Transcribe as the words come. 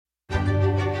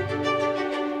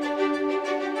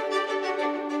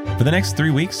For the next 3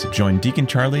 weeks, join Deacon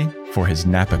Charlie for his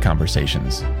Napa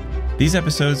Conversations. These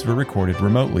episodes were recorded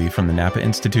remotely from the Napa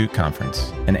Institute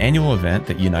Conference, an annual event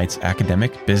that unites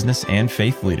academic, business, and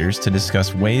faith leaders to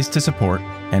discuss ways to support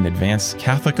and advance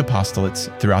Catholic apostolates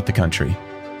throughout the country.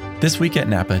 This week at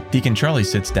Napa, Deacon Charlie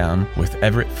sits down with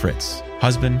Everett Fritz,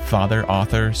 husband, father,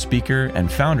 author, speaker,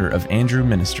 and founder of Andrew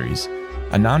Ministries,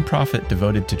 a nonprofit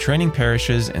devoted to training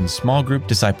parishes in small group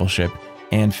discipleship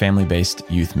and family-based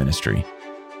youth ministry.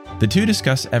 The two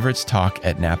discuss Everett's talk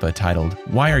at Napa titled,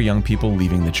 "Why Are Young People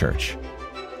Leaving the Church?"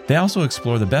 They also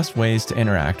explore the best ways to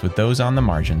interact with those on the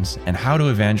margins and how to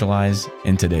evangelize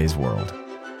in today's world.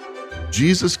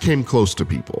 Jesus came close to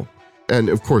people. And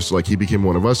of course, he became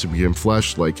one of us, he became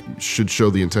flesh, should show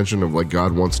the intention of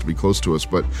God wants to be close to us.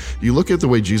 But you look at the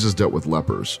way Jesus dealt with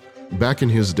lepers. Back in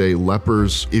his day,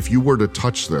 lepers, if you were to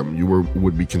touch them, you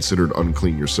would be considered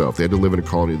unclean yourself. They had to live in a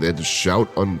colony. They had to shout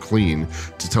unclean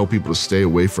to tell people to stay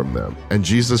away from them. And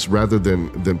Jesus, rather than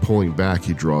pulling back,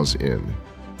 he draws in.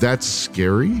 That's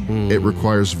scary. It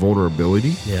requires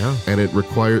vulnerability. Yeah. And it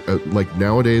requires,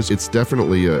 nowadays, it's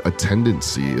definitely a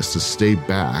tendency is to stay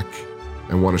back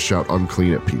and want to shout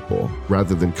unclean at people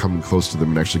rather than coming close to them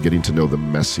and actually getting to know the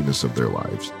messiness of their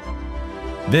lives.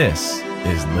 This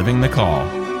is Living the Call.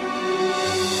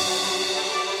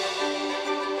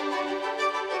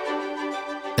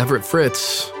 Everett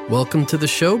Fritz, welcome to the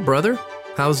show, brother.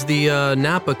 How's the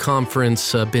Napa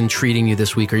conference been treating you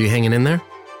this week? Are you hanging in there?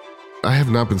 I have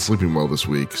not been sleeping well this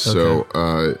week. So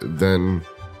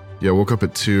woke up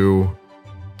at 2,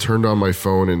 turned on my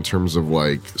phone in terms of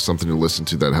something to listen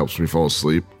to that helps me fall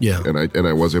asleep. Yeah. And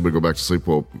I was able to go back to sleep.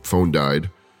 Well, phone died.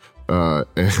 And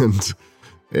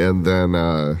then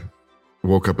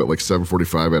woke up at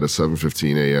 7:45 at a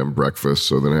 7:15 a.m. breakfast.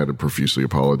 So then I had to profusely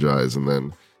apologize. And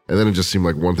then it just seemed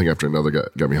like one thing after another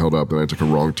got me held up. And I took a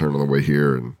wrong turn on the way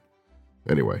here. And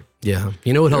anyway. Yeah.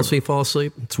 You know what helps me fall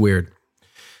asleep? It's weird.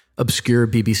 Obscure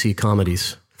BBC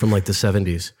comedies from the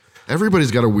 70s.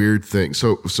 Everybody's got a weird thing.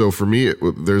 So for me,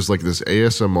 there's this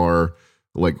ASMR,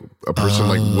 a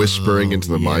person whispering into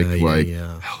the mic,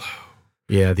 hello.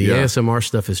 Yeah, the ASMR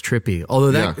stuff is trippy.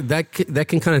 Although that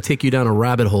can kind of take you down a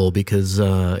rabbit hole because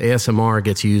ASMR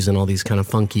gets used in all these kind of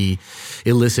funky,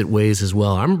 illicit ways as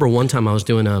well. I remember one time I was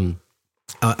doing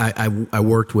I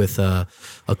worked with a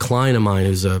client of mine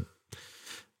who's a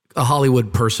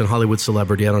Hollywood person, Hollywood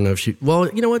celebrity. I don't know if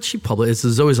she published.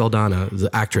 It's Zoe Saldana,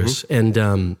 the actress,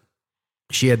 and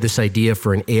she had this idea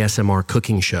for an ASMR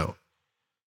cooking show.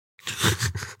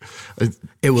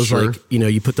 It was sure.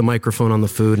 you put the microphone on the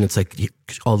food and it's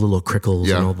all the little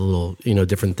crickles and all the little,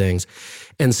 different things.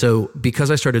 And so because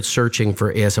I started searching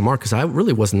for ASMR, because I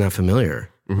really wasn't that familiar.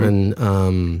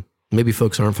 And maybe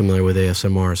folks aren't familiar with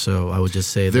ASMR, so I would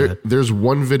just say that. There's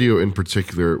one video in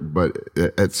particular, but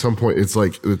at some point it's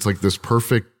like this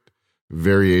perfect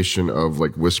variation of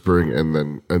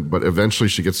whispering but eventually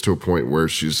she gets to a point where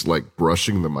she's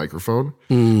brushing the microphone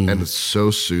and it's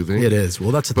so soothing. It is.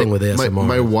 Well, that's the thing with ASMR.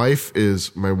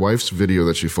 My wife's video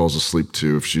that she falls asleep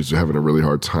to if she's having a really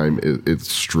hard time, it's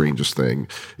the strangest thing,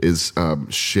 is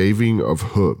shaving of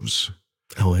hooves.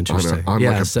 Oh, interesting. On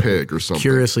a pig or something.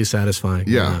 Curiously satisfying.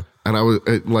 Yeah. And I was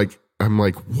I'm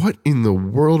what in the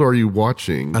world are you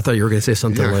watching? I thought you were going to say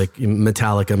something like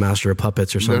Metallica, Master of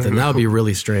Puppets or something. No. That would be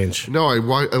really strange. No, I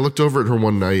looked over at her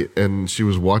one night and she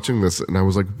was watching this and I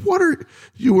was like, what are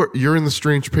you're in the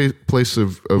strange place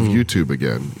of YouTube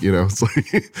again.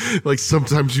 It's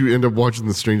sometimes you end up watching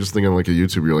the strangest thing on a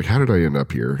YouTube. You're like, how did I end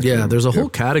up here? Yeah. There's a whole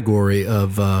category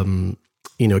of,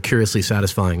 curiously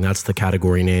satisfying. That's the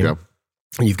category name. Yeah.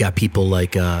 And you've got people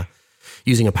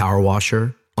using a power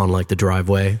washer on the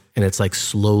driveway and it's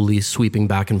slowly sweeping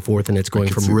back and forth and it's going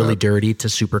from really dirty to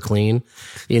super clean,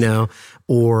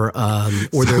 or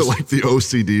there's the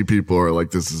OCD people are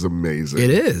this is amazing.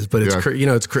 It is, but it's,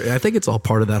 I think it's all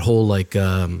part of that whole, I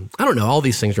don't know, all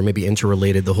these things are maybe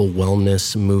interrelated, the whole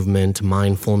wellness movement,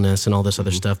 mindfulness and all this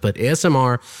other stuff. But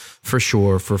ASMR for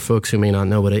sure, for folks who may not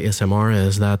know what ASMR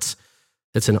is,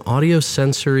 it's an audio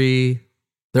sensory,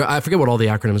 I forget what all the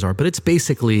acronyms are, but it's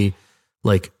basically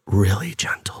really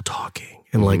gentle talking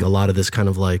and a lot of this kind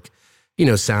of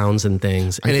sounds and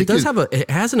things. And it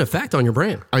has an effect on your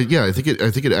brain. I think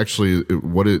it actually,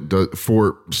 what it does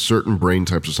for certain brain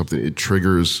types or something, it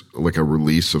triggers a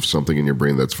release of something in your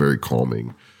brain that's very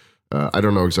calming. I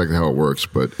don't know exactly how it works,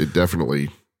 but it definitely.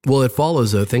 Well, it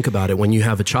follows though. Think about it. When you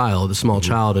have a small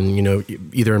child and,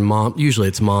 either in usually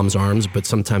it's mom's arms, but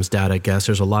sometimes dad, I guess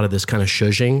there's a lot of this kind of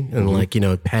shushing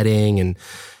and petting and,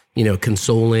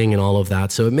 consoling and all of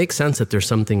that. So it makes sense that there's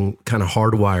something kind of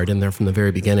hardwired in there from the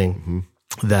very beginning.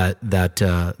 that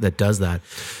does that.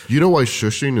 You know why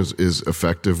shushing is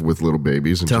effective with little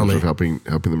babies in terms of helping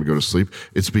them go to sleep?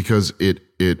 It's because it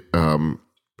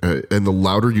and the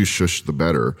louder you shush, the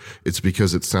better. It's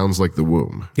because it sounds like the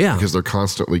womb. Yeah. Because they're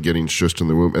constantly getting shushed in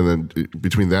the womb. And then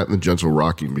between that and the gentle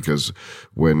rocking, because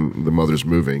when the mother's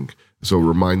moving, so it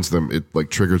reminds them, it like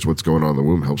triggers what's going on in the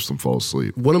womb, helps them fall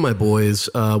asleep. One of my boys,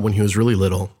 when he was really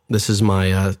little, this is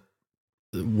my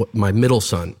middle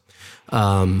son.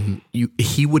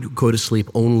 He would go to sleep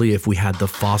only if we had the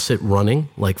faucet running,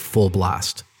 like full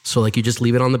blast. So like you just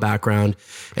leave it on the background,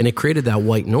 and it created that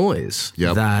white noise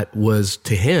that was,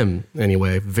 to him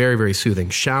anyway, very, very soothing.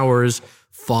 Showers,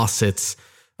 faucets.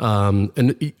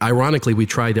 And ironically, we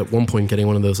tried at one point getting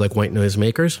one of those like white noise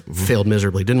makers, failed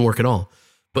miserably, didn't work at all.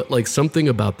 But like something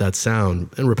about that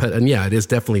sound and yeah, it is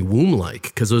definitely womb-like,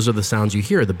 because those are the sounds you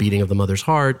hear, the beating of the mother's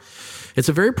heart. It's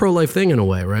a very pro-life thing in a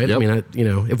way, right? Yep. I mean,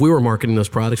 if we were marketing those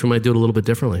products, we might do it a little bit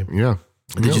differently. Yeah.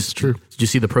 It's true. Did you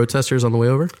see the protesters on the way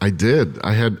over? I did.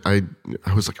 I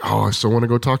was like, oh, I still want to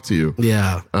go talk to you.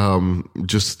 Yeah.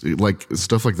 Just like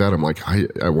stuff like that. I'm like,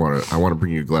 I want to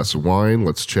bring you a glass of wine.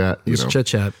 Let's chat. Let's chit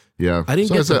chat. Yeah.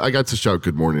 I got to shout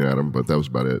good morning at him, but that was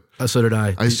about it. So did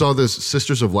I. I saw this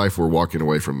Sisters of Life were walking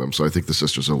away from them, so I think the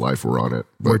Sisters of Life were on it.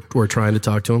 But we're trying to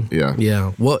talk to them. Yeah.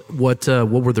 Yeah. What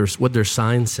their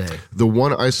signs say? The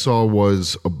one I saw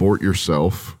was abort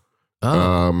yourself.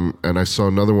 And I saw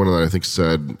another one that I think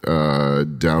said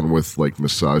down with like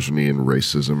misogyny and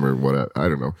racism or what, I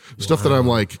don't know. Stuff that I'm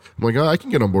like, oh, I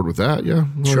can get on board with that. Yeah.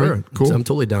 Sure. Right, cool. I'm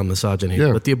totally down misogyny.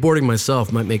 Yeah. But the aborting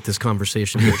myself might make this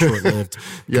conversation more short-lived,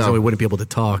 because we wouldn't be able to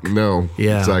talk. No.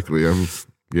 Yeah. Exactly.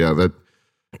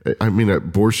 I mean,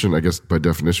 abortion, I guess by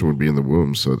definition would be in the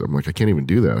womb. So I'm like, I can't even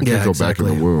do that. I can't go back in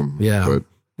the womb. Yeah. But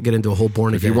get into a whole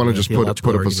born if again. you want to just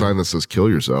put up a sign that says kill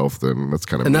yourself, then that's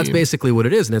kind of and mean. That's basically what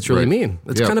it is, and it's really mean.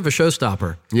 It's kind of a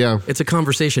showstopper. Yeah. It's a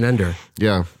conversation ender.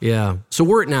 Yeah. Yeah. So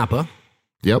we're at Napa.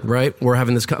 Yep. Right? We're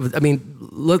having this. I mean,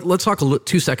 let's talk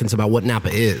 2 seconds about what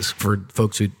Napa is for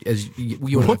folks who, as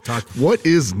you and I have talked. What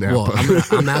is Napa? Well,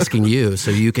 I'm asking you so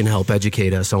you can help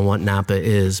educate us on what Napa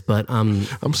is. But I'm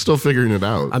still figuring it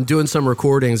out. I'm doing some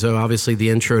recordings. So obviously, the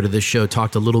intro to this show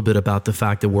talked a little bit about the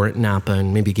fact that we're at Napa,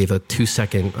 and maybe gave a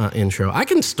 2-second intro. I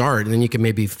can start, and then you can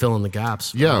maybe fill in the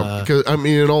gaps. Yeah, because I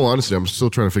mean, in all honesty, I'm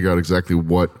still trying to figure out exactly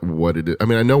what it is. I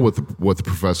mean, I know what the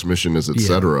professed mission is,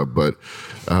 etc. But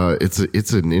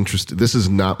it's an interesting. This is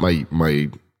not my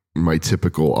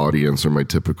typical audience or my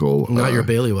typical not your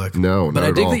bailiwick. No, but not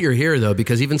I dig at all. that you're here though,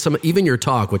 because even your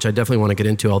talk, which I definitely want to get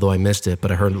into, although I missed it,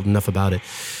 but I heard enough about it.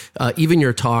 Even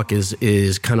your talk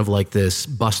is kind of like this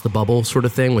bust the bubble sort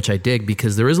of thing, which I dig,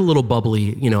 because there is a little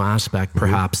bubbly aspect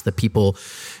perhaps that people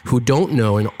who don't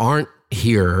know and aren't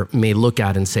here may look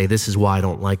at and say, this is why I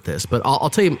don't like this. But I'll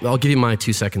tell you, I'll give you my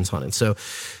 2 seconds on it. So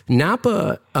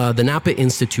Napa, the Napa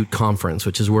Institute Conference,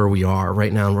 which is where we are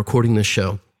right now and recording this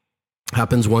show,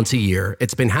 happens once a year.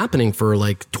 It's been happening for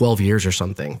like 12 years or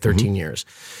something, 13 years.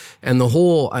 And the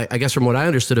whole, I guess from what I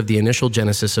understood of the initial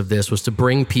genesis of this, was to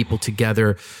bring people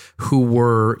together who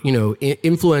were,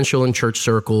 influential in church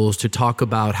circles, to talk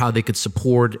about how they could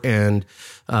support and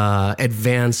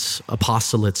advance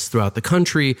apostolates throughout the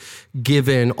country,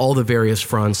 given all the various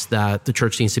fronts that the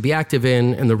church needs to be active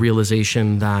in, and the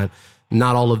realization that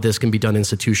not all of this can be done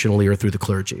institutionally or through the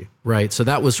clergy, right? So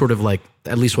that was sort of like,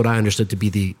 at least what I understood to be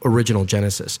the original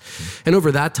genesis. And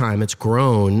over that time, it's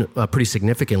grown pretty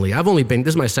significantly. This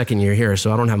is my second year here,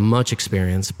 so I don't have much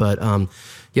experience, but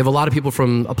you have a lot of people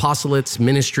from apostolates,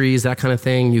 ministries, that kind of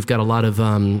thing. You've got a lot of,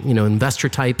 investor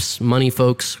types, money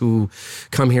folks who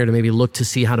come here to maybe look to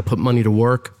see how to put money to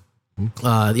work. You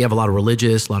have a lot of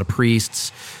religious, a lot of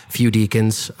priests, a few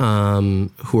deacons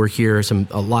who are here,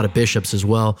 a lot of bishops as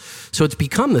well. So it's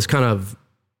become this kind of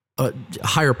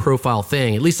higher profile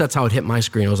thing. At least that's how it hit my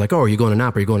screen. I was like, oh, are you going to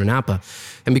Napa? Are you going to Napa?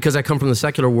 And because I come from the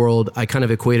secular world, I kind of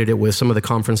equated it with some of the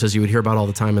conferences you would hear about all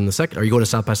the time in the secular. Are you going to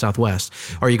South by Southwest?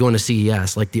 Are you going to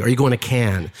CES? Are you going to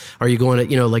Cannes? Are you going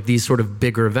to, like these sort of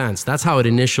bigger events? That's how it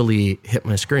initially hit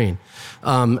my screen.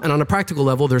 And on a practical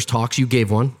level, there's talks. You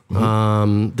gave one.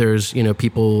 There's,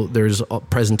 there's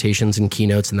presentations and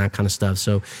keynotes and that kind of stuff.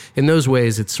 So in those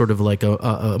ways, it's sort of like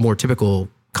a more typical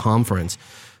conference.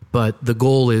 But the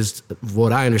goal is,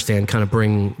 what I understand, kind of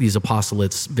bring these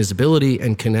apostolates visibility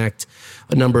and connect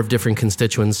a number of different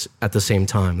constituents at the same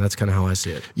time. That's kind of how I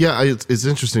see it. Yeah, it's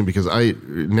interesting because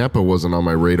Napa wasn't on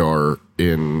my radar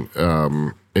in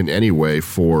any way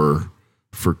for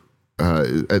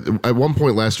at one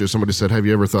point last year, somebody said, "Have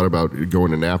you ever thought about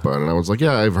going to Napa?" And I was like,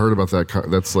 "Yeah, I've heard about that.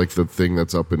 That's like the thing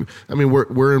that's up in. I mean,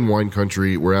 we're in wine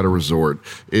country. We're at a resort.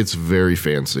 It's very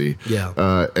fancy.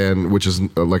 And which is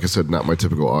like I said, not my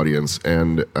typical audience.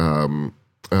 And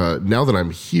now that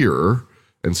I'm here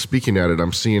and speaking at it,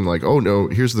 I'm seeing like, oh no,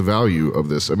 here's the value of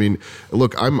this. I mean,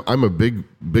 look, I'm a big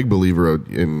believer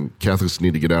in Catholics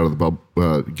need to get out of the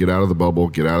bubble,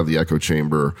 get out of the echo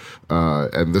chamber,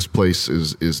 and this place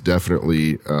is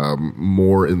definitely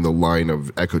more in the line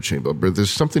of echo chamber. But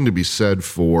there's something to be said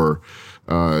for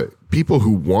people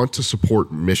who want to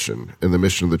support mission and the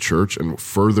mission of the church and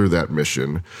further that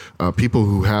mission, people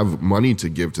who have money to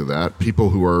give to that, people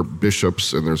who are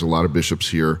bishops, and there's a lot of bishops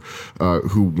here,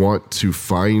 who want to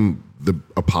find the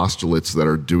apostolates that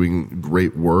are doing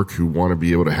great work, who want to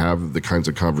be able to have the kinds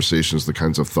of conversations, the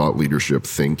kinds of thought leadership,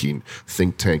 thinking,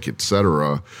 think tank,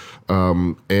 etc.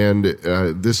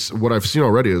 This, what I've seen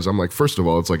already is, I'm like, first of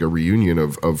all, it's like a reunion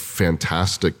of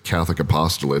fantastic Catholic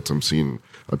apostolates. I'm seeing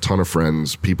a ton of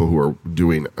friends, people who are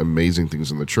doing amazing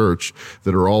things in the church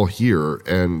that are all here.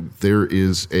 And there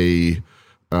is a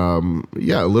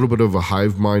little bit of a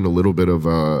hive mind, a little bit of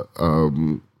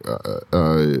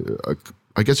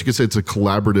I guess you could say it's a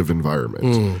collaborative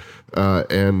environment.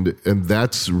 And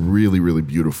that's really, really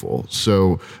beautiful.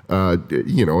 So,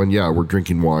 and yeah, we're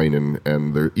drinking wine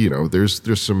and there,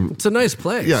 there's some, it's a nice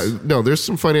place. Yeah, no, there's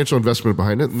some financial investment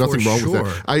behind it. Nothing wrong with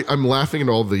that. I'm laughing at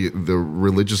all the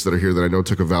religious that are here that I know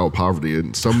took a vow of poverty,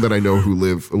 and some that I know who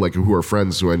live, like, who are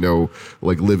friends who I know,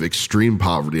 like, live extreme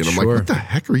poverty. And I'm like, what the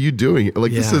heck are you doing?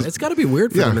 Like, this is, it's gotta be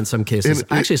weird for them in some cases.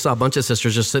 I actually saw a bunch of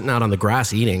sisters just sitting out on the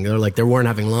grass eating. They're like, they weren't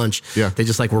having lunch. Yeah. They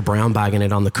just like were brown bagging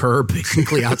it on the curb,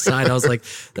 basically outside. I was like,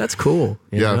 that's cool.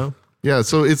 You know? Yeah,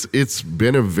 so it's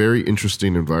been a very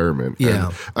interesting environment.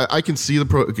 Yeah, and I can see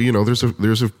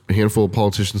there's a handful of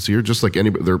politicians here, just like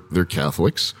anybody. They're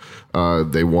Catholics.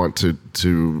 They want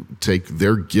to take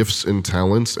their gifts and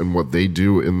talents and what they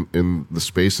do in the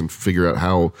space and figure out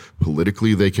how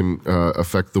politically they can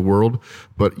affect the world.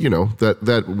 But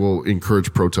that will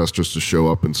encourage protesters to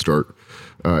show up and start.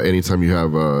 Anytime you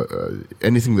have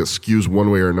anything that skews one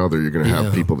way or another, you're going to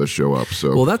have people that show up.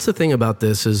 So, well, that's the thing about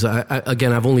this is,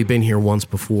 I've only been here once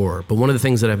before, but one of the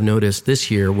things that I've noticed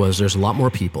this year was there's a lot more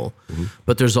people,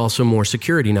 but there's also more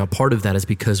security. Now, part of that is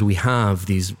because we have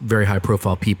these very high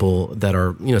profile people that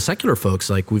are, secular folks.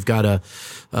 Like we've got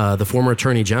the former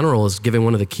Attorney General is giving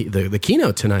one of the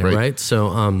keynote tonight, right?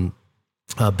 So,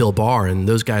 Bill Barr and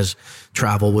those guys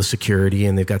travel with security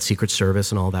and they've got Secret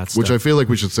Service and all that stuff. Which I feel like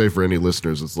we should say for any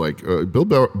listeners, it's like Bill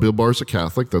Barr's a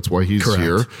Catholic. That's why he's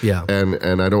here. Yeah.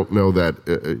 And I don't know that,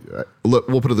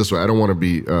 we'll put it this way. I don't want to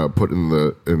be put in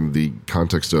the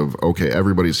context of, okay,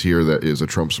 everybody's here that is a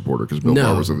Trump supporter because Bill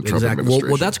Barr was in the Trump administration.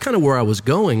 Well, that's kind of where I was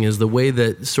going, is the way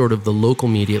that sort of the local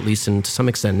media, at least and to some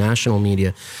extent national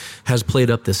media, has played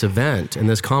up this event and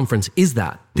this conference is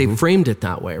that. They framed it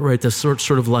that way, right? This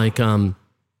sort of like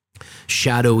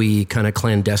shadowy kind of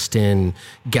clandestine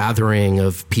gathering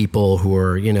of people who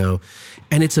are,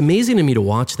 and it's amazing to me to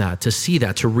watch that, to see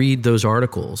that, to read those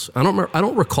articles. I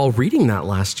don't recall reading that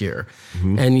last year.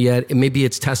 And yet maybe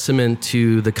it's testament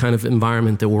to the kind of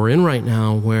environment that we're in right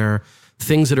now, where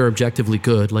things that are objectively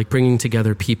good, like bringing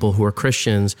together people who are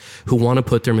Christians, who want to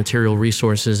put their material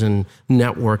resources and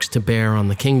networks to bear on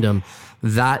the kingdom,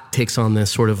 that takes on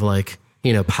this sort of like,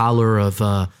 pallor of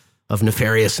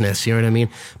nefariousness, you know what I mean?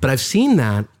 But I've seen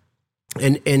that,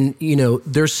 and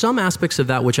there's some aspects of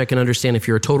that which I can understand if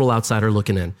you're a total outsider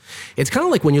looking in. It's kind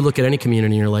of like when you look at any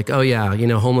community and you're like, oh yeah,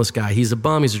 homeless guy, he's a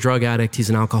bum, he's a drug addict, he's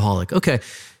an alcoholic. Okay.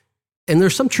 And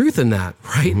there's some truth in that,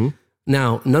 right?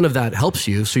 Now, none of that helps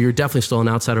you, so you're definitely still an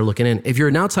outsider looking in. If you're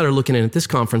an outsider looking in at this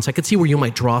conference, I could see where you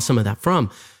might draw some of that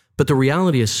from, but the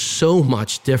reality is so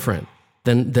much different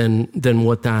than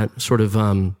what that sort of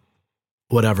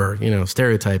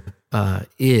stereotype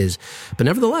is. But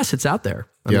nevertheless, it's out there.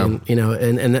 I mean,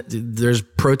 and there's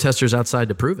protesters outside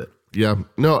to prove it. Yeah.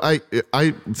 No, I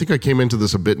think I came into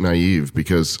this a bit naive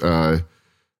because I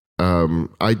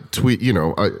tweet,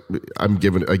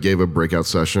 I gave a breakout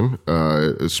session,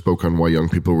 spoke on why young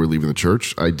people were leaving the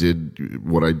church. I did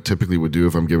what I typically would do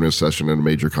if I'm giving a session at a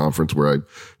major conference, where I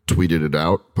tweeted it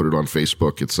out, put it on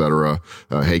Facebook, etc.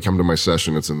 Hey, come to my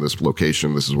session. It's in this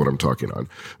location. This is what I'm talking on.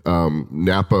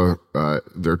 Napa,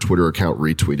 their Twitter account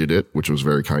retweeted it, which was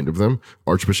very kind of them.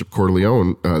 Archbishop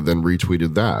Corleone then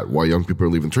retweeted that, why young people are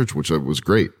leaving church, which was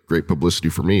great publicity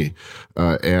for me.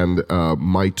 And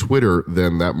my Twitter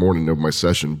then that morning of my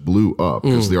session blew up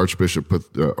because the Archbishop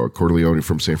Corleone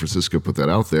from San Francisco put that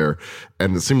out there.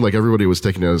 And it seemed like everybody was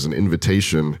taking it as an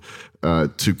invitation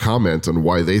to comment on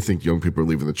why they think young people are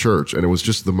leaving the the church, and it was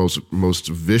just the most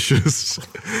vicious,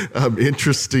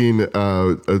 interesting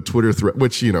Twitter thread.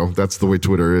 Which that's the way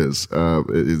Twitter is.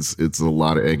 It's a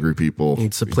lot of angry people.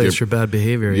 It's a place for bad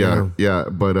behavior. Yeah.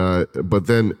 But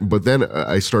then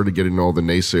I started getting all the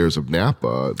naysayers of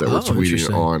Napa that were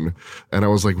tweeting on, and I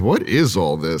was like, what is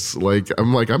all this?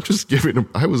 I'm just giving.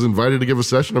 I was invited to give a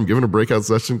session. I'm giving a breakout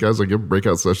session, guys. I give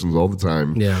breakout sessions all the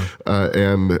time. Yeah.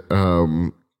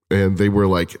 And they were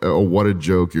like, oh, what a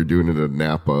joke. You're doing it at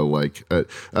Napa.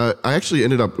 I actually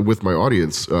ended up with my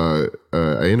audience. I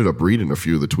ended up reading a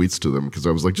few of the tweets to them because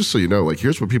I was like, just so you know,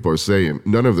 here's what people are saying.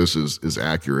 None of this is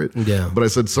accurate. Yeah. But I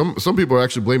said, some people are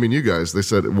actually blaming you guys. They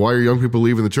said, why are young people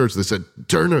leaving the church? They said,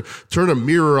 turn a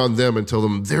mirror on them and tell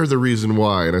them they're the reason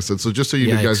why. And I said, so just so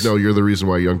you guys know, you're the reason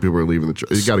why young people are leaving the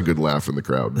church. You got a good laugh in the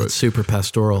crowd. But it's super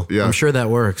pastoral. Yeah. I'm sure that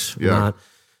works. Yeah.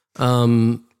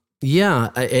 I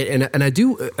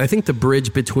think the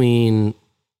bridge between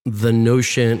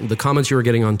the comments you were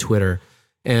getting on Twitter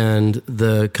and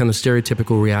the kind of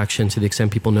stereotypical reaction to the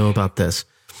extent people know about this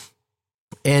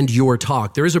and your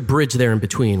talk, there is a bridge there in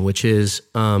between, which is,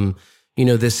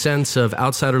 this sense of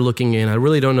outsider looking in. I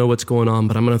really don't know what's going on,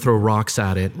 but I'm going to throw rocks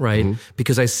at it, right? Mm-hmm.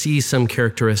 Because I see some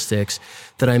characteristics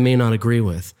that I may not agree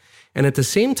with. And at the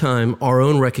same time, our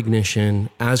own recognition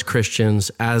as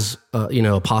Christians, as,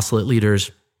 apostolate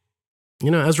leaders,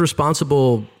 as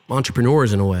responsible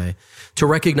entrepreneurs in a way, to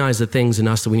recognize the things in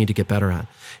us that we need to get better at.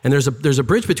 And there's a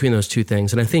bridge between those two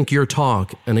things. And I think your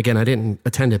talk, and again, I didn't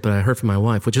attend it, but I heard from my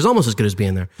wife, which is almost as good as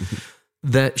being there,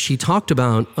 that she talked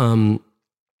about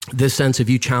this sense of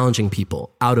you challenging people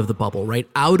out of the bubble, right?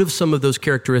 Out of some of those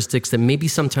characteristics that maybe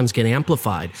sometimes get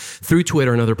amplified through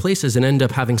Twitter and other places and end up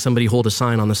having somebody hold a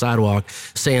sign on the sidewalk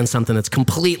saying something that's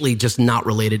completely just not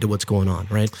related to what's going on,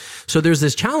 right? So there's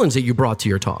this challenge that you brought to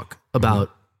your talk about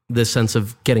this sense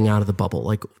of getting out of the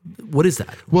bubble. What is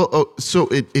that? Well, so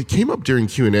it came up during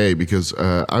Q&A because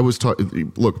I was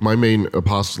talking. Look, my main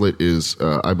apostolate is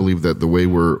I believe that the way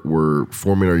we're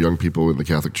forming our young people in the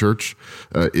Catholic Church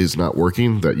is not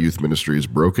working. That youth ministry is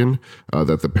broken.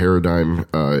 That the paradigm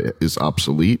is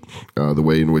obsolete. The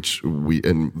way in which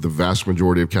and the vast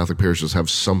majority of Catholic parishes have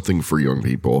something for young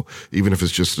people, even if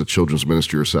it's just a children's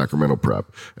ministry or sacramental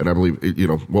prep. And I believe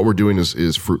what we're doing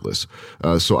is fruitless.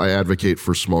 So I advocate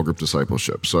for small group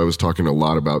discipleship. So I was talking a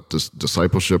lot about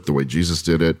discipleship, the way Jesus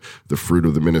did it, the fruit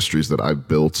of the ministries that I've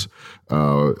built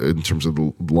in terms of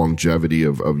the longevity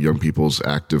of young people's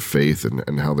active faith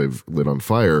and how they've lit on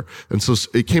fire. And so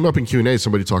it came up in Q&A,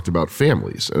 somebody talked about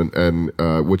families and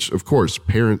which of course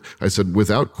I said,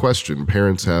 without question,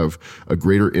 parents have a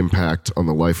greater impact on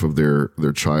the life of their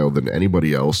child than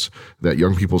anybody else, that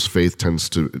young people's faith tends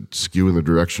to skew in the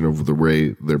direction of the way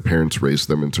their parents raised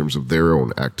them in terms of their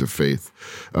own active faith.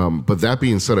 But that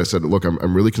being said, I said, look,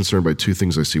 I'm really concerned by two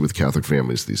things I see with Catholic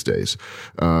families these days.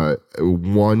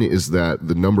 One is that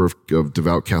the number of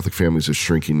devout Catholic families is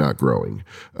shrinking, not growing.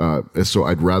 And so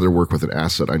I'd rather work with an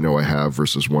asset I know I have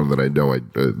versus one that I know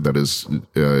that is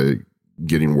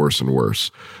getting worse and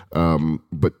worse.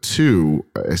 But two,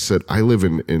 I said, I live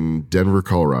in Denver,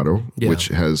 Colorado, which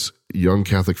has young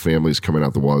Catholic families coming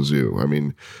out the wazoo. I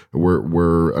mean,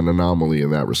 we're an anomaly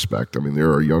in that respect. I mean, there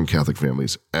are young Catholic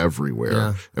families everywhere.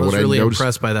 Yeah. And I was really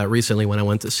impressed by that recently when I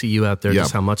went to see you out there,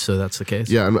 just how much so that's the case.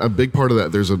 Yeah, and a big part of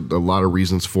that, there's a lot of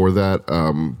reasons for that.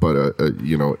 But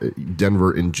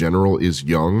Denver in general is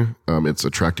young. It's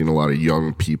attracting a lot of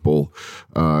young people.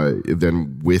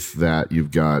 Then with that,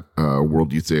 you've got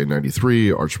World Youth Day in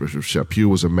 93. Archbishop Chaput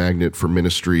was a magnet for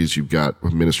ministries. You've got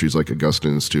ministries like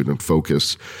Augustine Institute and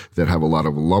Focus that have a lot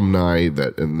of alumni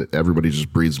and everybody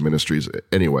just breeds ministries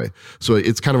anyway. So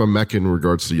it's kind of a mecca in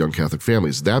regards to young Catholic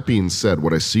families. That being said,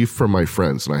 what I see from my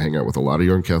friends, and I hang out with a lot of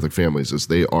young Catholic families, is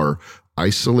they are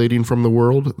isolating from the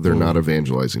world. They're not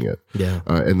evangelizing it. Yeah.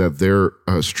 And that their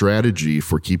strategy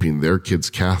for keeping their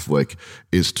kids Catholic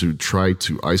is to try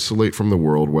to isolate from the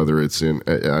world, whether it's in,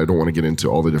 I don't want to get into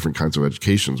all the different kinds of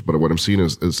educations, but what I'm seeing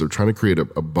is they're trying to create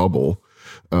a bubble,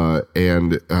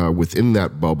 and within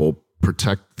that bubble,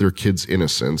 protect their kids'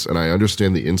 innocence. And I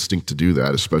understand the instinct to do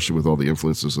that, especially with all the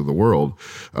influences of the world.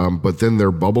 But then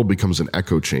their bubble becomes an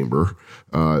echo chamber,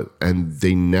 and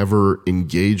they never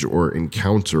engage or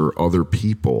encounter other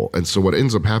people. And so what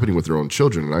ends up happening with their own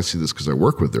children, and I see this because I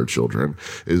work with their children,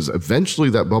 is eventually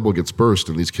that bubble gets burst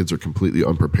and these kids are completely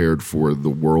unprepared for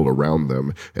the world around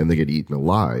them and they get eaten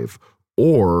alive.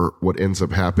 Or what ends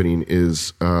up happening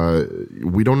is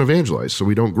we don't evangelize, so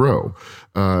we don't grow.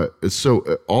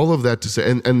 So all of that to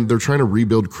say, and they're trying to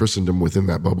rebuild Christendom within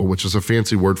that bubble, which is a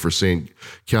fancy word for saying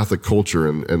Catholic culture.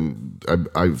 And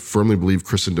I firmly believe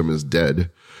Christendom is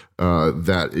dead.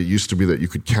 That it used to be that you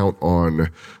could count on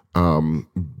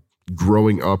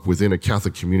growing up within a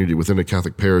Catholic community, within a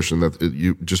Catholic parish, and that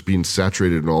you just being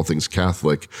saturated in all things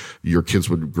Catholic, your kids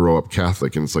would grow up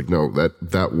Catholic. And it's like, no,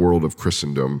 that world of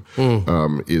Christendom,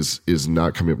 is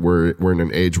not coming. We're in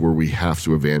an age where we have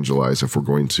to evangelize if we're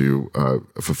going to,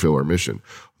 fulfill our mission.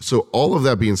 So all of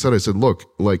that being said, I said,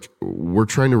 look, like, we're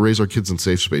trying to raise our kids in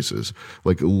safe spaces.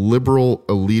 Like, liberal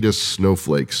elitist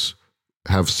snowflakes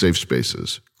have safe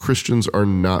spaces. Christians are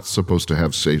not supposed to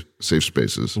have safe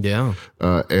spaces. Yeah.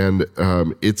 And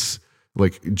it's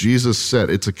like Jesus said,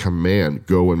 it's a command,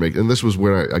 go and make, and this was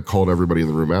when I called everybody in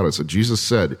the room out. I said, Jesus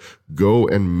said, go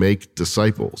and make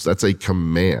disciples. That's a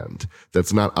command.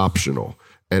 That's not optional.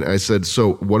 And I said,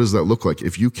 so what does that look like?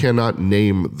 If you cannot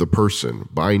name the person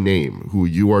by name who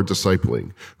you are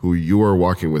discipling, who you are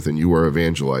walking with and you are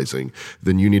evangelizing,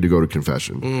 then you need to go to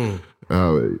confession.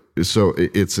 So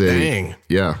it's a, dang.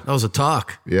 Yeah. That was a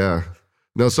talk. Yeah.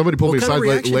 No, somebody pulled me aside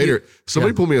later.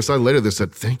 Somebody pulled me aside later. They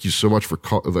said, thank you so much for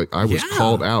I was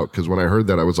called out, because when I heard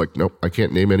that, I was like, nope, I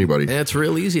can't name anybody. And it's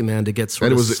real easy, man, to get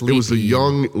sort of sleepy. It was a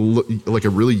young, like a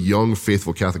really young,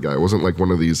 faithful Catholic guy. It wasn't like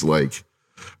one of these like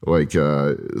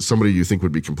somebody you think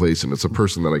would be complacent. It's a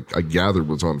person that I gathered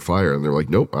was on fire, and they're like,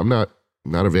 nope, I'm not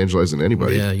evangelizing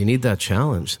anybody. Yeah, you need that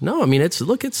challenge. No, I mean, it's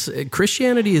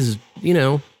Christianity is,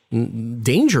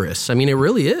 dangerous. I mean, it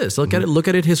really is. Look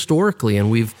at it historically, and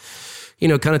we've,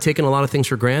 kind of taken a lot of things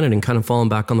for granted and kind of fallen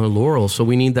back on their laurels. So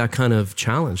we need that kind of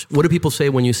challenge. What do people say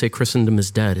when you say Christendom is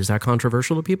dead? Is that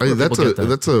controversial to people? That's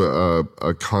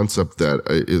a concept that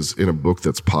is in a book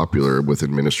that's popular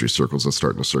within ministry circles that's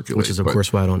starting to circulate. Which is, of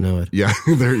course, why I don't know it. Yeah,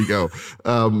 there you go.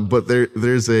 But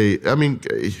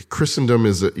Christendom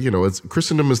is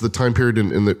Christendom is the time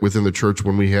period within the church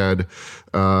when we had,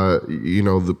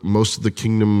 most of the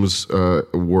kingdoms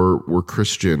were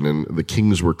Christian, and the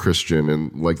kings were Christian,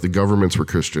 and like the governments were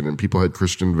Christian, and people had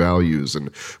Christian values, and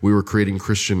we were creating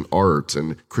Christian art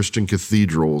and Christian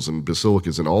cathedrals and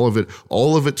basilicas, and all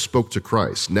of it spoke to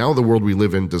Christ. Now the world we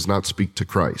live in does not speak to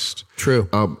Christ. True.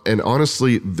 And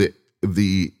honestly,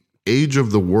 the age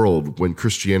of the world when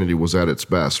Christianity was at its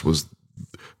best was,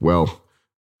 well,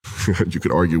 you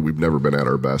could argue we've never been at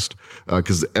our best,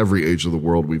 because every age of the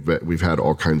world we've had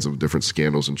all kinds of different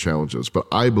scandals and challenges. But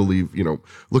I believe,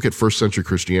 look at first century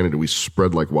Christianity. We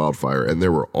spread like wildfire, and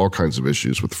there were all kinds of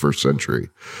issues with first century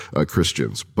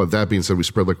Christians. But that being said, we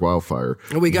spread like wildfire.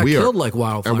 And we got killed like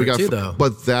wildfire too, though.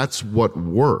 But that's what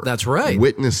we're. That's right.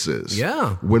 Witnesses.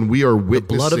 Yeah. When we are witnessing.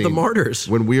 The blood of the martyrs.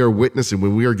 When we are witnessing,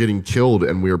 when we are getting killed,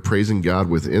 and we are praising God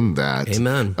within that.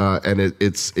 Amen. And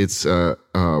it's a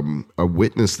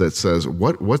witness that says,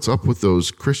 what's up with those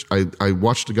Christians? I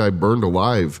watched a guy burned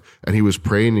alive, and he was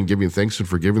praying and giving thanks and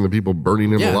forgiving the people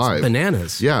burning him alive. It's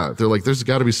bananas. Yeah, they're like, there's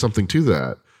got to be something to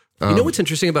that. What's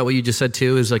interesting about what you just said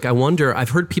too is, like, I wonder, I've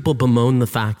heard people bemoan the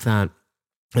fact that,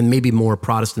 and maybe more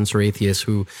Protestants or atheists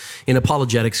who, in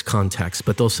apologetics context,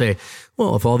 but they'll say,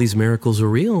 well, if all these miracles are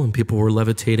real and people were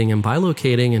levitating and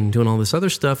bilocating and doing all this other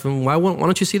stuff, and why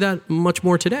don't you see that much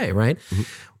more today, right? Mm-hmm.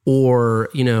 Or,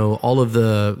 all of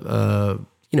the,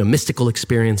 mystical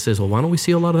experiences. Well, why don't we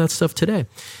see a lot of that stuff today?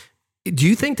 Do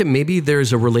you think that maybe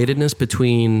there's a relatedness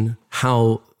between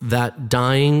how that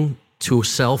dying to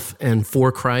self and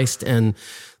for Christ, and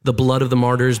the blood of the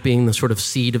martyrs being the sort of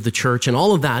seed of the church, and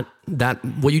all of that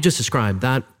what you just described,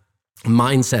 that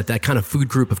mindset, that kind of food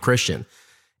group of Christian,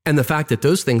 and the fact that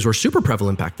those things were super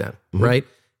prevalent back then, mm-hmm. right?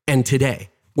 And today,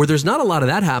 where there's not a lot of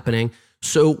that happening,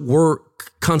 so we're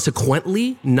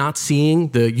consequently not seeing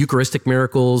the Eucharistic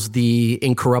miracles, the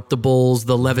incorruptibles,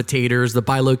 the levitators, the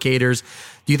bilocators.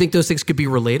 Do you think those things could be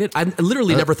related? I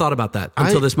literally never thought about that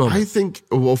until this moment. I think,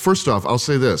 well, first off, I'll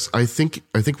say this. I think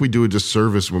we do a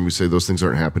disservice when we say those things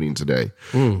aren't happening today.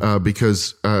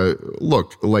 Because,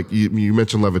 look, like you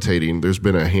mentioned levitating, there's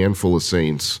been a handful of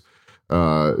saints.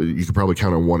 You could probably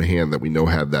count on one hand that we know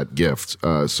had that gift.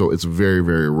 So it's very,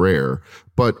 very rare.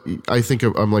 But I think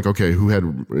I'm like, okay, who had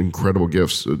incredible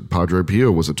gifts? Padre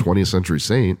Pio was a 20th century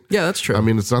saint. Yeah, that's true. I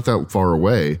mean, it's not that far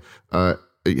away.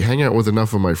 Hang out with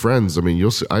enough of my friends. I mean,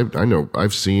 you'll see, I know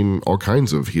I've seen all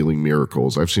kinds of healing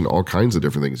miracles. I've seen all kinds of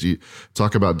different things. You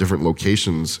talk about different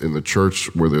locations in the church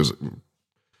where there's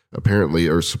apparently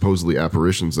or supposedly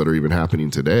apparitions that are even happening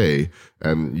today,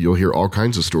 and you'll hear all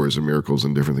kinds of stories of miracles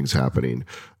and different things happening.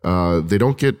 They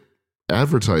don't get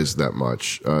advertised that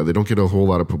much. They don't get a whole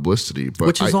lot of publicity, but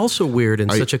which is also weird in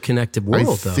such a connected world.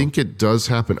 I think it does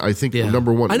happen. I think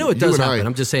number one, I know it does happen.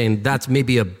 I'm just saying that's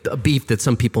maybe a beef that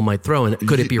some people might throw. And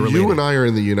could it be related? You and I are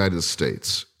in the United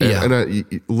States, and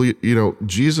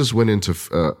Jesus went into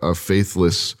a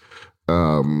faithless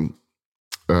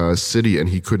city and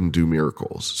he couldn't do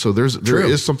miracles. So there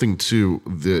is something to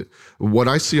the what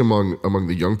I see among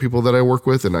the young people that I work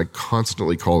with, and I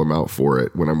constantly call them out for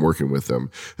it when I'm working with them.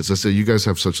 Is I say, you guys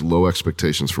have such low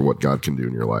expectations for what God can do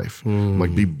in your life.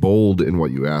 Like, be bold in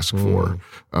what you ask for,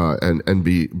 and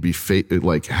be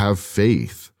have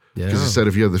faith. Because he said,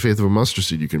 if you have the faith of a mustard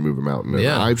seed, you can move a mountain. And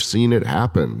I've seen it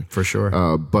happen for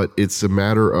sure. But it's a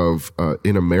matter of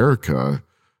in America.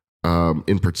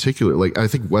 In particular, like I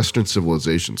think Western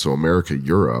civilization, so America,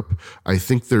 Europe, I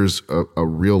think there's a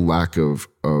real lack of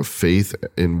faith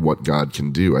in what God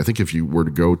can do. I think if you were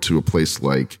to go to a place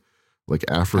like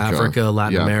Africa,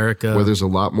 Latin America, where there's a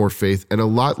lot more faith and a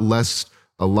lot less,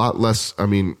 I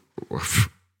mean,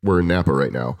 we're in Napa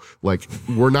right now. Like,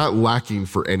 we're not lacking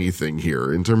for anything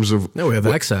here in terms of... No, we have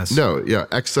excess.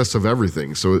 Excess of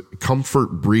everything. So comfort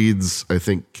breeds, I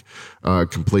think,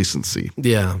 complacency.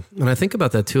 Yeah. And I think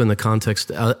about that too in the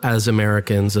context as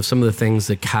Americans of some of the things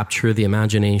that capture the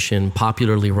imagination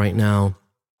popularly right now.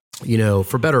 You know,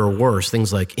 for better or worse,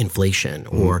 things like inflation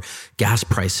or gas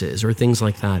prices or things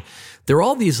like that. There are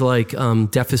all these like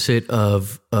deficit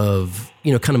of kind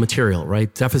of material,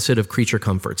 right? Deficit of creature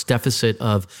comforts, deficit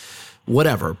of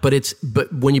whatever. But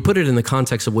when you put it in the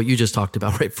context of what you just talked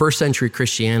about, right? First century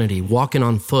Christianity, walking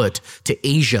on foot to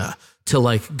Asia to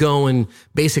like go and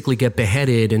basically get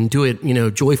beheaded and do it,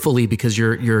 joyfully because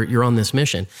you're on this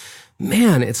mission.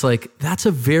 Man, it's like that's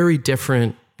a very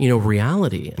different,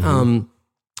 reality.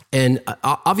 And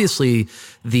obviously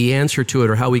the answer to it,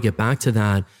 or how we get back to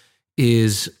that,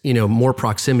 is, more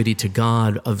proximity to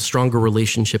God, of stronger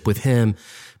relationship with him.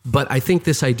 But I think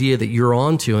this idea that you're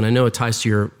onto, and I know it ties to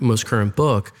your most current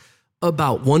book,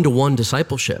 about one-to-one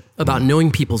discipleship, about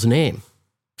knowing people's name.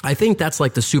 I think that's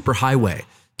like the super highway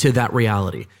to that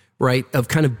reality, right? Of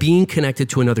kind of being connected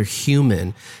to another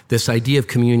human, this idea of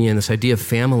communion, this idea of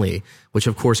family, which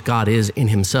of course God is in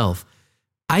himself.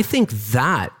 I think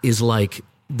that is like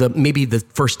maybe the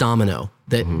first domino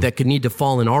that could need to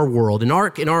fall in our world, in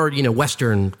our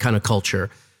Western kind of culture,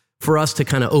 for us to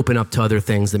kind of open up to other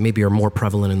things that maybe are more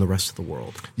prevalent in the rest of the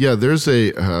world. Yeah, there's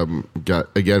again,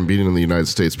 being in the United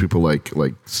States, people like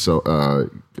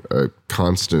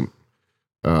constant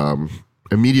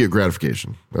immediate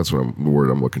gratification. That's the word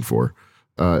I'm looking for.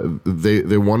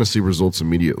 They want to see results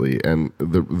immediately, and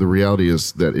the reality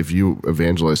is that if you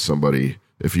evangelize somebody,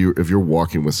 if you're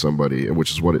walking with somebody,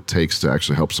 which is what it takes to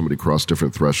actually help somebody cross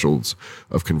different thresholds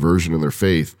of conversion in their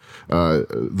faith,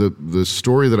 the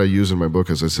story that I use in my book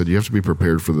is, I said, you have to be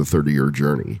prepared for the 30-year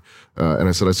journey. And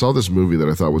I said, I saw this movie that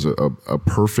I thought was a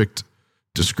perfect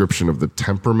description of the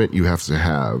temperament you have to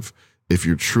have if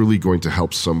you're truly going to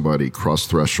help somebody cross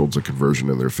thresholds of conversion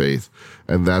in their faith.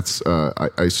 And that's,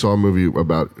 I saw a movie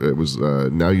about, it was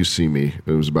Now You See Me.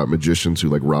 It was about magicians who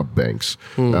like rob banks,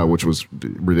 which was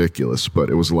ridiculous, but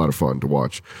it was a lot of fun to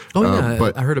watch. Oh yeah,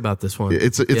 but I heard about this one.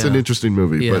 It's an interesting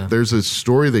movie, but there's a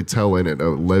story they tell in it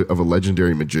of a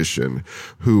legendary magician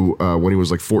who, when he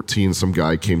was like 14, some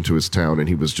guy came to his town and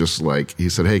he was just like, he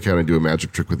said, hey, can I do a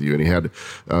magic trick with you? And he had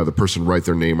the person write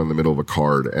their name on the middle of a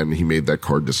card, and he made that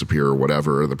card disappear or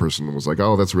whatever. And the person was like,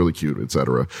 oh, that's really cute,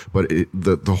 etc. But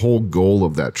the whole goal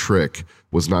of that trick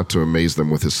was not to amaze them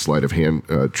with his sleight of hand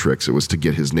tricks. It was to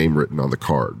get his name written on the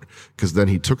card. Because then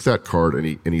he took that card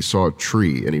and he saw a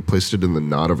tree and he placed it in the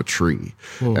knot of a tree,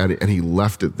 and he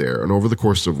left it there. And over the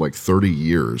course of like 30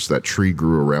 years, that tree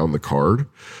grew around the card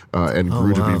and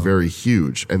grew to be very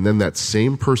huge. And then that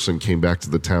same person came back to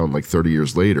the town like 30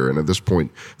 years later. And at this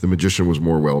point, the magician was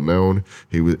more well known.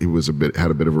 He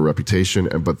had a bit of a reputation,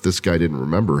 but this guy didn't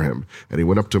remember him. And he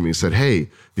went up to him and he said, hey,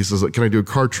 he says, can I do a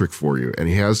card trick for you? And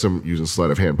he has him using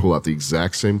sleight of hand pull out the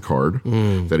exact same card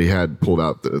that he had pulled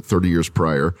out 30 years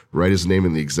prior, write his name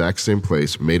in the exact same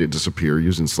place, made it disappear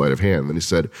using sleight of hand. Then he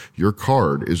said, your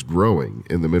card is growing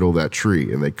in the middle of that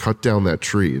tree. And they cut down that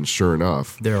tree, and sure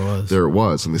enough, there it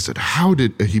was. And they said, how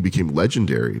did he became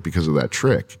legendary because of that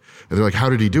trick? And they're like, how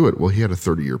did he do it? Well, he had a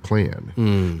 30-year plan.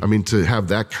 I mean, to have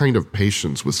that kind of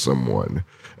patience with someone,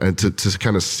 and to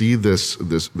kind of see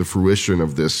the fruition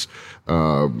of this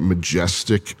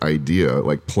majestic idea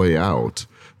like play out,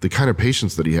 the kind of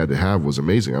patience that he had to have was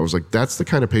amazing. I was like, that's the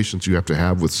kind of patience you have to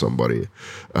have with somebody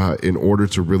in order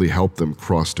to really help them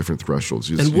cross different thresholds.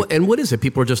 And what is it?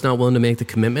 People are just not willing to make the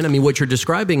commitment. I mean, what you're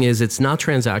describing is it's not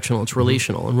transactional, it's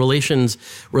relational. And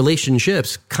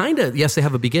relationships kind of, yes, they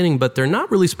have a beginning, but they're not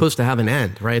really supposed to have an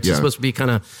end, right? It's supposed to be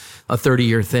kind of a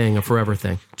 30-year thing, a forever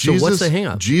thing. So what's the hang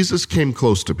up? Jesus came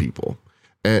close to people.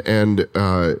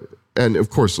 And of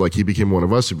course, like he became one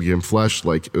of us, he became flesh,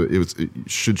 like it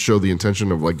should show the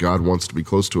intention of like God wants to be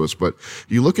close to us. But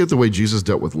you look at the way Jesus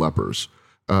dealt with lepers.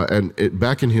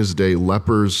 Back in his day,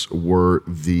 lepers were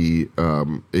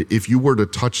if you were to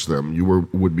touch them, you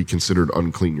would be considered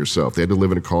unclean yourself. They had to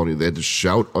live in a colony. They had to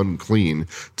shout unclean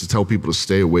to tell people to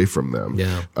stay away from them.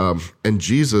 Yeah. And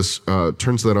Jesus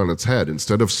turns that on its head.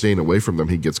 Instead of staying away from them,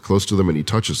 he gets close to them and he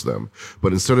touches them.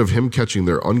 But instead of him catching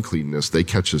their uncleanness, they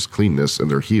catch his cleanness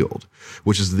and they're healed,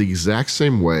 which is the exact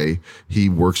same way he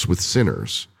works with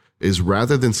sinners, is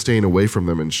rather than staying away from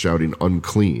them and shouting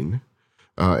unclean,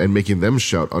 and making them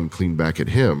shout unclean back at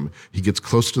him, he gets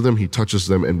close to them, he touches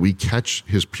them, and we catch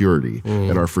his purity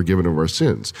and are forgiven of our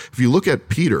sins. If you look at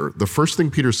Peter, the first thing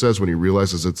Peter says when he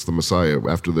realizes it's the Messiah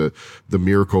after the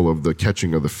miracle of the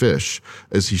catching of the fish,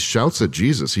 is he shouts at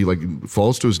Jesus. He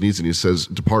falls to his knees and he says,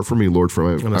 "Depart from me, Lord, for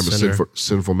I'm a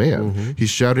sinful man."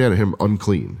 He's shouting at him,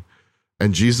 unclean.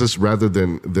 And Jesus, rather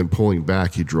than pulling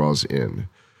back, he draws in.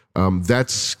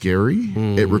 That's scary.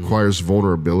 It requires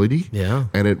vulnerability. Yeah.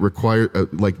 And it requires,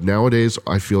 nowadays,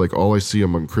 I feel like all I see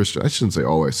among Christians, I shouldn't say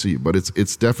all I see, but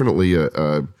it's definitely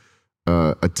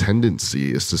a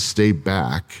tendency is to stay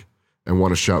back and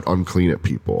want to shout unclean at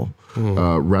people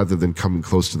rather than coming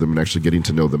close to them and actually getting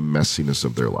to know the messiness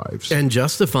of their lives. And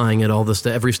justifying it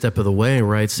every step of the way,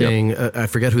 right? Saying, I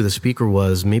forget who the speaker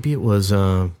was. Maybe it was...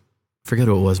 forget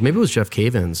who it was. Maybe it was Jeff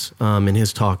Cavins in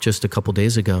his talk just a couple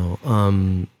days ago,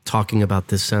 talking about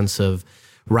this sense of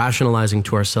rationalizing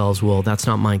to ourselves, well, that's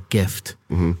not my gift.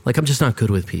 Like, I'm just not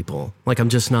good with people. Like, I'm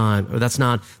just not, or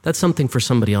that's something for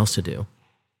somebody else to do.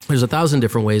 There's 1,000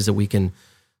 different ways that we can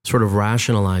sort of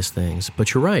rationalize things.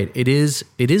 But you're right. It is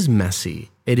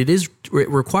messy. It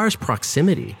requires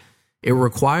proximity. It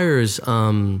requires,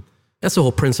 that's the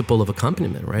whole principle of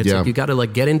accompaniment, right? It's like you got to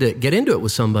get into it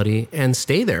with somebody and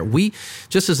stay there. We,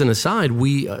 just as an aside,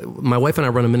 my wife and I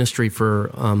run a ministry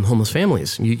for homeless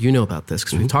families. You know about this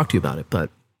because we've talked to you about it. But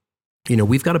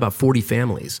we've got about 40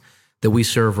 families that we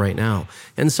serve right now,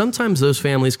 and sometimes those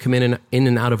families come in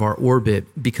and out of our orbit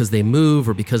because they move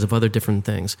or because of other different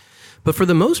things. But for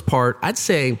the most part, I'd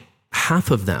say half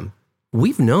of them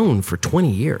we've known for 20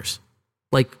 years.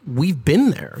 Like, we've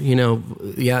been there,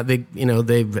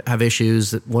 they have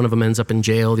issues. One of them ends up in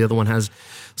jail. The other one has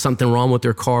something wrong with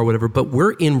their car or whatever, but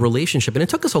we're in relationship. And it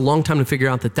took us a long time to figure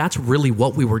out that that's really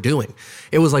what we were doing.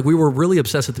 It was like, we were really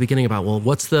obsessed at the beginning about, well,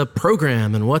 what's the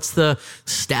program and what's the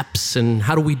steps and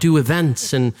how do we do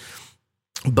events?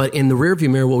 But in the rearview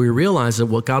mirror, what we realized that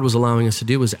what God was allowing us to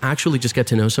do was actually just get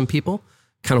to know some people,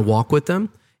 kind of walk with them.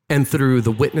 And through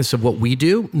the witness of what we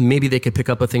do, maybe they could pick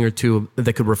up a thing or two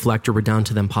that could reflect or redound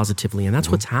to them positively. And that's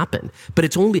what's happened. But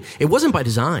it wasn't by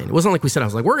design. It wasn't like we said, I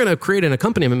was like, we're going to create an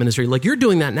accompaniment ministry. Like, you're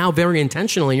doing that now very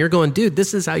intentionally. And you're going, dude,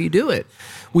 this is how you do it.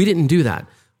 We didn't do that.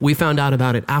 We found out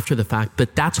about it after the fact,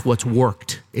 but that's what's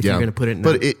worked, if you're going to put it in.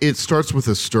 But it starts with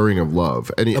a stirring of love.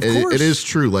 And it is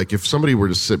true. Like, if somebody were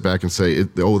to sit back and say,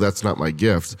 oh, that's not my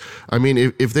gift. I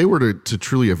mean, if they were to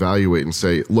truly evaluate and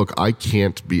say, look, I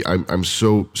can't be, I'm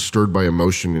so stirred by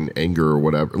emotion and anger or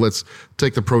whatever. Let's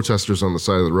take the protesters on the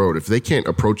side of the road. If they can't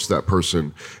approach that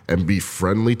person and be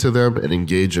friendly to them and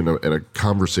engage in a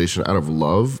conversation out of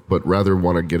love, but rather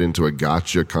want to get into a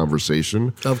gotcha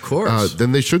conversation, of course,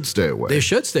 then they should stay away. They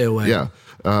should stay away. Yeah.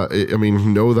 I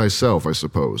mean, know thyself, I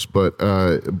suppose. But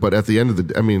at the end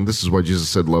of this is why Jesus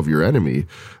said, love your enemy.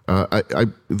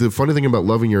 The funny thing about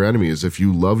loving your enemy is if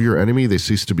you love your enemy, they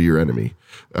cease to be your enemy.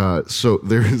 So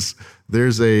there's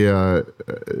a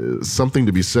something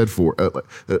to be said for a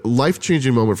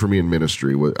life-changing moment for me in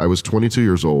ministry. I was 22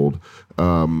 years old.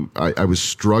 I was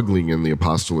struggling in the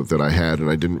apostolate that I had, and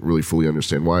I didn't really fully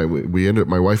understand why.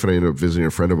 My wife and I ended up visiting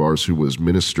a friend of ours who was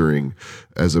ministering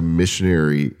as a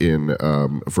missionary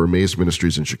for Emmaus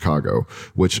Ministries in Chicago,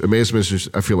 which Emmaus Ministries,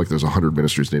 I feel like there's 100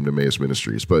 ministries named Emmaus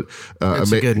Ministries, but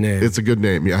it's a good name. It's a good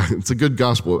name. Yeah. It's a good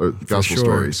gospel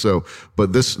story. So,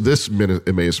 but this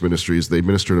Emmaus Ministries, they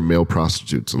minister to male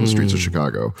prostitutes on the streets of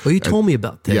Chicago. Well, you told me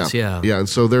about this. Yeah. And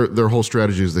so their whole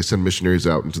strategy is they send missionaries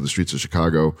out into the streets of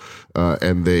Chicago,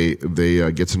 and they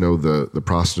get to know the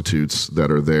prostitutes that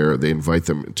are there. They invite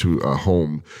them to a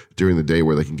home during the day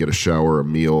where they can get a shower, a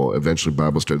meal, eventually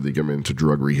Bible study. They get them into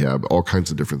drug rehab, all kinds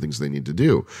of different things they need to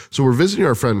do. So we're visiting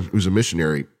our friend who's a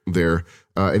missionary there,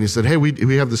 and he said, hey,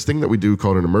 we have this thing that we do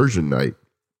called an immersion night.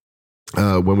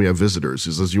 When we have visitors,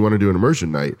 he says, you want to do an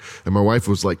immersion night? And my wife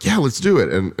was like, yeah, let's do it.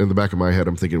 And in the back of my head,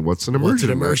 I'm thinking, what's an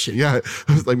immersion night? Yeah.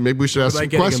 I was like, maybe we should ask some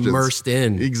questions. Immersed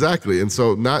in. Exactly. And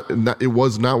so it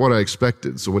was not what I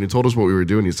expected. So when he told us what we were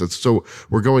doing, he said, so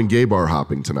we're going gay bar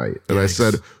hopping tonight. And I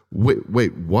said,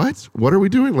 wait, what? What are we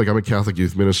doing? Like, I'm a Catholic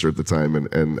youth minister at the time.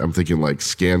 And I'm thinking like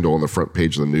scandal on the front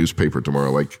page of the newspaper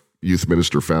tomorrow. Like, youth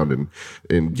minister found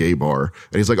in gay bar.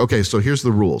 And he's like, okay, so here's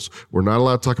the rules. We're not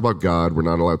allowed to talk about God. We're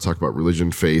not allowed to talk about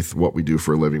religion, faith, what we do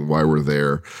for a living, why we're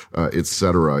there,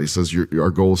 etc. He says, our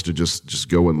goal is to just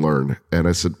go and learn. And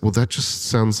I said, well, that just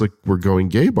sounds like we're going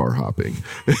gay bar hopping.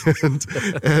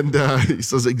 and he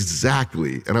says,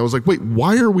 exactly. And I was like, wait,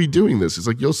 why are we doing this? He's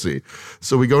like, you'll see.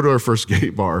 So we go to our first gay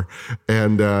bar,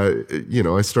 and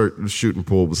I start shooting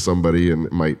pool with somebody,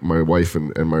 and my wife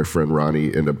and my friend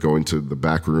Ronnie end up going to the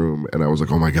back room, and I was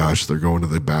like, oh my gosh, they're going to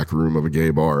the back room of a gay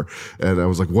bar. And I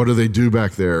was like, what do they do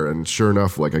back there? And sure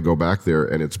enough, like I go back there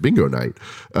and it's bingo night,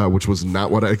 which was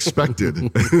not what I expected.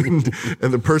 and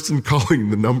the person calling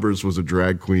the numbers was a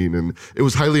drag queen, and it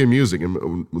was highly amusing.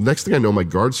 And next thing I know, my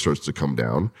guard starts to come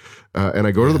down. And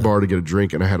I go to the bar to get a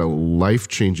drink, and I had a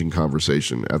life-changing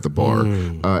conversation at the bar,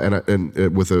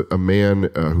 and with a man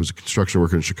who's a construction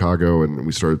worker in Chicago, and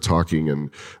we started talking, and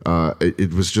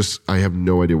it was just, I have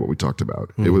no idea what we talked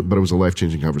about, but it was a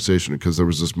life-changing conversation, because there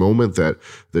was this moment that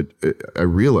I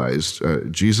realized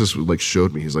Jesus like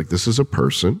showed me. He's like, this is a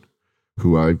person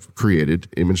who I've created,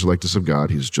 image and likeness of God.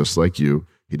 He's just like you.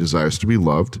 He desires to be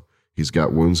loved. He's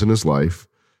got wounds in his life.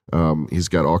 He's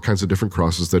got all kinds of different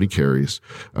crosses that he carries.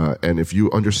 And if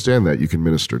you understand that, you can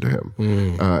minister to him.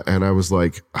 And I was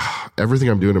like, everything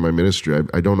I'm doing in my ministry,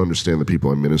 I don't understand the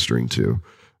people I'm ministering to.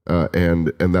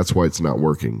 And that's why it's not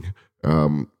working.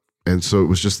 And so it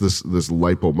was just this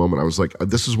light bulb moment. I was like,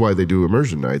 this is why they do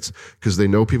immersion nights, because they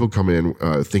know people come in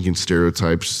thinking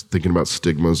stereotypes, thinking about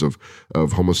stigmas of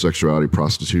homosexuality,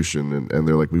 prostitution. And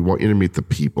they're like, we want you to meet the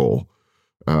people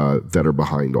that are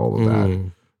behind all of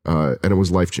that. And it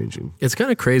was life-changing. It's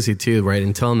kind of crazy too, right?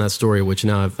 In telling that story, which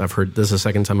now I've heard, this is the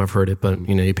second time I've heard it, but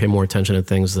you pay more attention to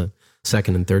things the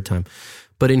second and third time.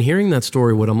 But in hearing that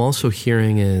story, what I'm also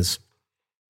hearing is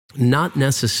not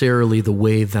necessarily the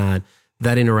way that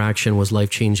interaction was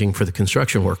life-changing for the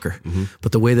construction worker,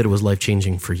 but the way that it was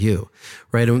life-changing for you,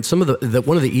 right? And some of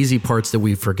one of the easy parts that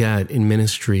we forget in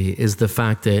ministry is the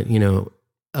fact that,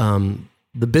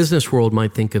 the business world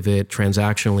might think of it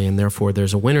transactionally, and therefore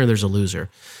there's a winner, there's a loser.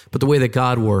 But the way that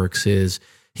God works is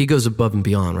he goes above and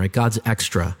beyond, right? God's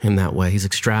extra in that way. He's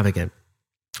extravagant.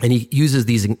 And he uses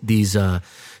these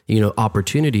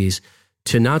opportunities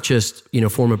to not just,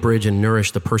 form a bridge and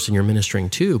nourish the person you're ministering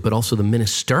to, but also the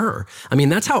minister. I mean,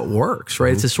 that's how it works,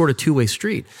 right? It's a sort of two-way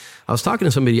street. I was talking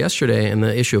to somebody yesterday, and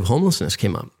the issue of homelessness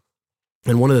came up.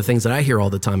 And one of the things that I hear all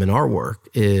the time in our work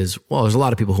is, well, there's a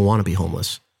lot of people who want to be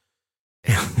homeless.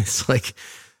 And it's like,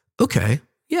 okay,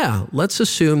 yeah, let's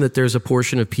assume that there's a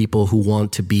portion of people who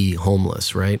want to be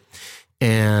homeless, right?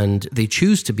 And they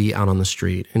choose to be out on the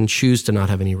street and choose to not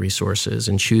have any resources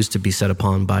and choose to be set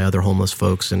upon by other homeless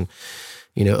folks and,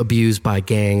 abused by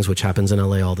gangs, which happens in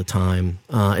LA all the time,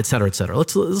 et cetera, et cetera.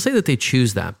 Let's say that they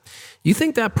choose that. You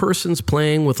think that person's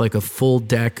playing with like a full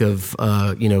deck of,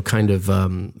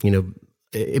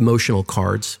 emotional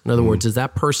cards? In other words, do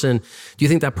you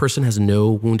think that person has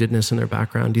no woundedness in their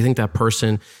background? Do you think that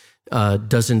person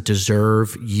doesn't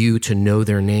deserve you to know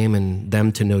their name and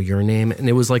them to know your name? And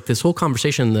it was like this whole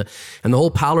conversation, and the whole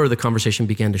power of the conversation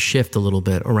began to shift a little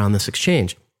bit around this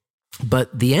exchange.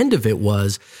 But the end of it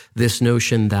was this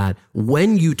notion that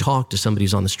when you talk to somebody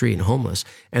who's on the street and homeless,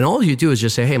 and all you do is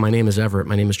just say, hey, my name is Everett,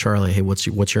 my name is Charlie, hey, what's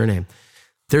your name?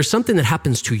 There's something that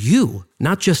happens to you,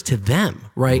 not just to them,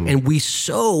 right? And we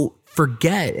so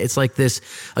forget. It's like this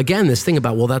thing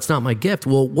about, well, that's not my gift.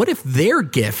 Well, what if their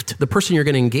gift, the person you're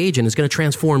going to engage in, is going to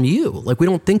transform you? Like, we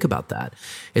don't think about that.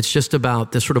 It's just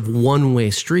about this sort of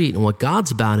one-way street. And what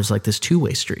God's about is like this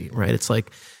two-way street, right? It's like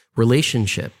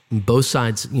relationship. Both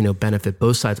sides, benefit.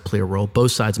 Both sides play a role.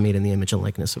 Both sides made in the image and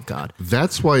likeness of God.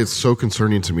 That's why it's so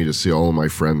concerning to me to see all of my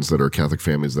friends that are Catholic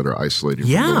families that are isolated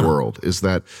from the world, is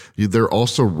that they're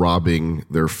also robbing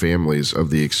their families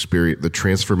of the experience, the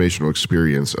transformational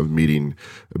experience of meeting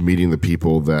the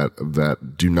people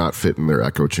that do not fit in their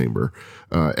echo chamber.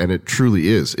 And it truly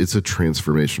is. It's a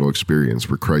transformational experience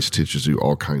where Christ teaches you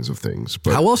all kinds of things.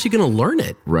 But how else are you going to learn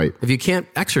it? Right. If you can't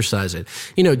exercise it.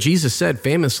 Jesus said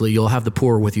famously, you'll have the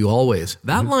poor with you always.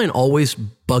 That line always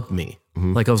bugged me.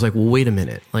 Like, I was like, well, wait a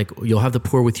minute. Like, you'll have the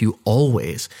poor with you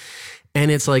always.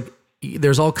 And it's like,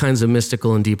 there's all kinds of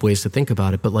mystical and deep ways to think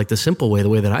about it. But like the simple way, the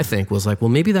way that I think was like, well,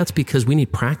 maybe that's because we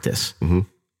need practice.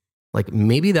 Like,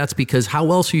 maybe that's because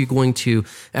how else are you going to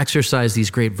exercise these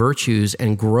great virtues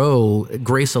and grow,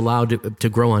 grace allowed to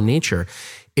grow on nature,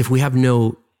 if we have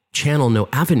no channel, no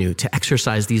avenue to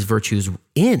exercise these virtues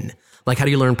in. Like, how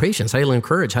do you learn patience? How do you learn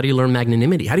courage? How do you learn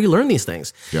magnanimity? How do you learn these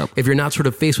things if you're not sort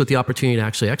of faced with the opportunity to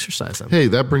actually exercise them? Hey,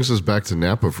 that brings us back to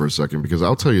Napa for a second, because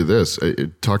I'll tell you this,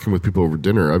 talking with people over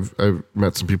dinner, I've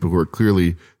met some people who are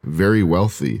clearly very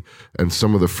wealthy, and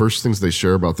some of the first things they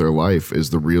share about their life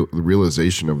is the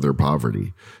realization of their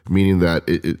poverty, meaning that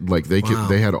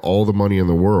they had all the money in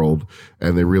the world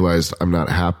and they realized, I'm not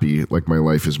happy, like my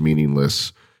life is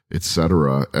meaningless,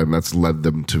 etc., and that's led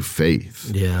them to faith.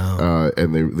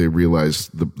 And they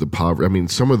realized the poverty. I mean,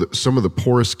 some of the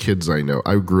poorest kids I know.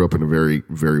 I grew up in a very,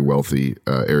 very wealthy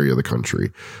area of the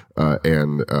country,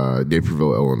 and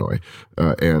Naperville, Illinois,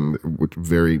 and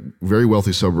very, very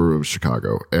wealthy suburb of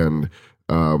Chicago. And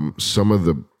some of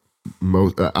the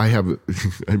most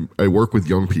I work with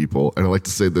young people, and I like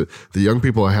to say that the young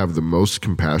people I have the most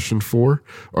compassion for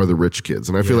are the rich kids,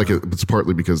 and I feel like it's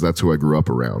partly because that's who I grew up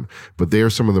around. But they are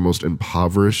some of the most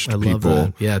impoverished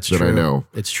people that I know.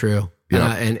 It's true.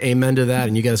 And amen to that.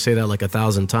 And you got to say that like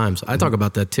 1,000 times. I talk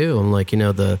about that too. I'm like,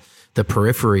 the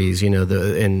peripheries,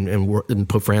 and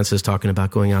Pope Francis talking about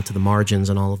going out to the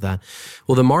margins and all of that.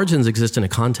 Well, the margins exist in a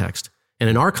context. And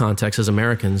in our context as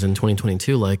Americans in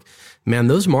 2022, like, man,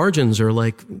 those margins are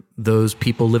like those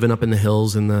people living up in the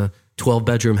hills in the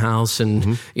 12-bedroom house,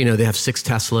 and they have 6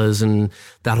 Teslas and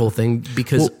that whole thing,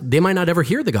 because they might not ever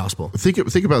hear the gospel. Think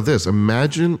about this.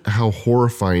 Imagine how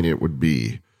horrifying it would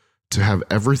be to have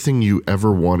everything you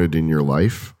ever wanted in your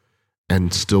life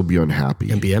and still be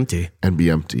unhappy. And be empty.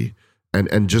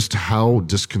 And just how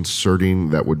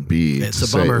disconcerting that would be to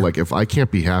say, bummer. Like, if I can't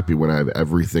be happy when I have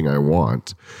everything I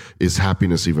want, is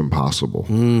happiness even possible?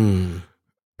 And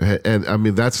I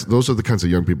mean, those are the kinds of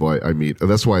young people I meet.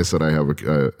 That's why I said I have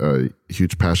a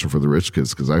huge passion for the rich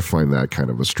kids, because I find that kind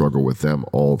of a struggle with them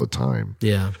all the time.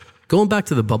 Yeah. Going back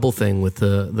to the bubble thing with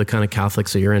the kind of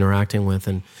Catholics that you're interacting with,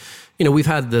 and we've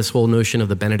had this whole notion of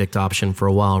the Benedict option for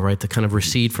a while, right? To kind of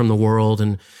recede from the world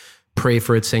and pray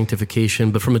for its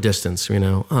sanctification, but from a distance,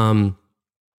 and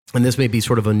this may be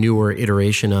sort of a newer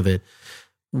iteration of it.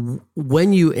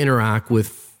 When you interact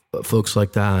with folks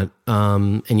like that,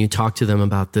 and you talk to them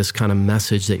about this kind of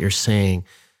message that you're saying,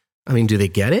 I mean, do they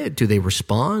get it? Do they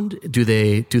respond? Do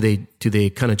they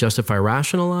kind of justify,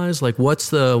 rationalize? Like, what's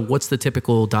the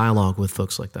typical dialogue with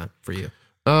folks like that for you?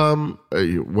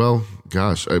 Well,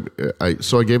 gosh,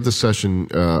 so I gave the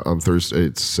session on Thursday.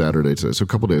 It's Saturday today, so a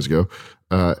couple days ago,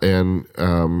 and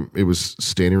it was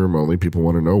standing room only. People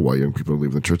want to know why young people are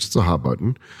leaving the church. It's a hot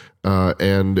button,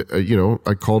 and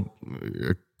I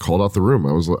called out the room.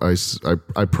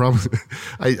 I promise.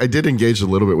 I did engage a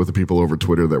little bit with the people over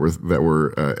Twitter that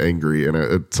were angry, and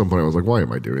at some point I was like, "Why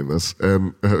am I doing this?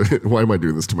 And why am I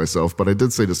doing this to myself?" But I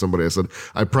did say to somebody, I said,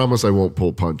 "I promise I won't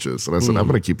pull punches," and I said, "I'm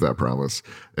going to keep that promise."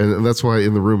 And that's why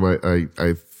in the room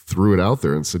I threw it out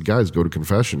there and said, "Guys, go to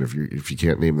confession if you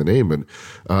can't name the name." And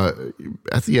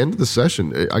at the end of the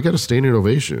session, I got a standing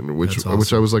ovation, which I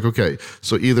was like, okay,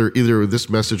 so either this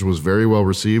message was very well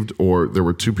received, or there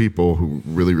were 2 people who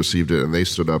really received it and they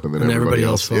stood up, and then everybody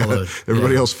else followed.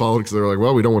 Everybody else followed, because they were like,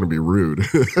 well, we don't want to be rude,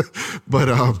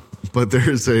 but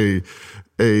there's a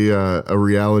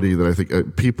reality that I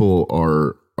think people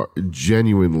are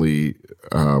genuinely.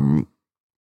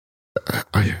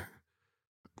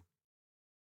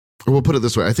 We'll put it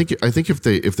this way. I think if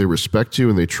they respect you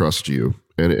and they trust you,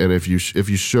 and if you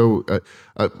show,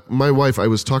 my wife, I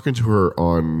was talking to her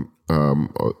on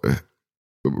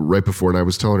right before, and I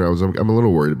was telling her I'm a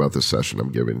little worried about this session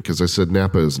I'm giving, because I said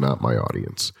Napa is not my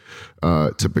audience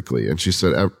typically, and she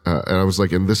said, and I was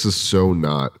like, and this is so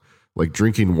not like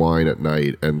drinking wine at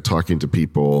night and talking to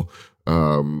people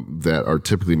that are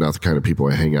typically not the kind of people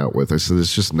I hang out with. I said,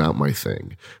 it's just not my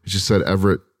thing. She said,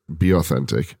 Everett, be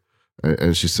authentic.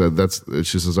 And she said,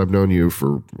 she says, I've known you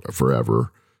for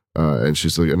forever. And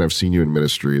she's like, and I've seen you in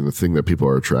ministry, and the thing that people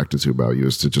are attracted to about you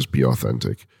is to just be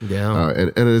authentic. Yeah.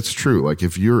 And it's true. Like,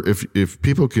 if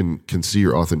people can see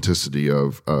your authenticity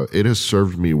of, it has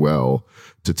served me well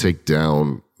to take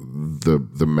down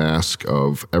the mask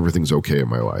of everything's okay in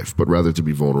my life, but rather to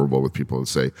be vulnerable with people and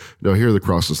say, no, here are the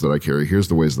crosses that I carry. Here's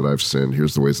the ways that I've sinned.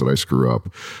 Here's the ways that I screw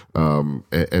up.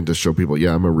 And to show people,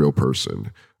 yeah, I'm a real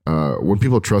person. When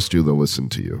people trust you, they'll listen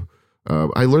to you.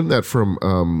 I learned that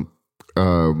from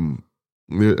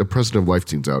the president of Life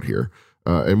Teams out here.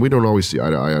 And we don't always see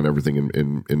eye to eye on everything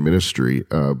in ministry,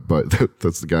 but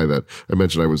that's the guy that I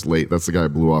mentioned I was late. That's the guy I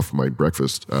blew off my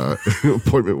breakfast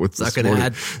appointment with this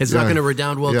morning. It's not going to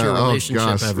redound well to your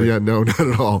relationship ever. Yeah, no, not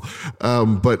at all.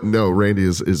 But no, Randy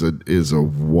is a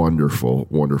wonderful,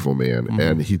 wonderful man. Mm-hmm.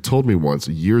 And he told me once,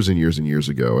 years and years and years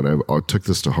ago, and I took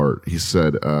this to heart. He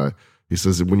said, He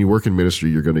says, when you work in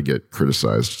ministry, you're going to get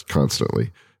criticized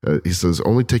constantly. He says,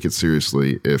 only take it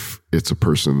seriously if it's a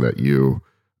person that you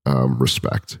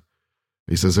respect.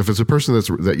 He says, if it's a person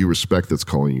that you respect that's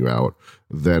calling you out,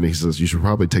 then he says you should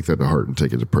probably take that to heart and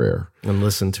take it to prayer and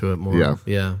listen to it more.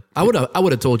 Yeah. I would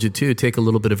have told you too, take a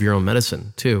little bit of your own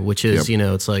medicine too, which is,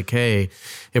 it's like, hey,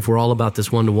 if we're all about this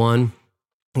one-to-one,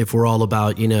 if we're all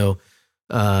about,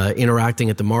 interacting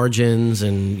at the margins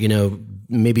and,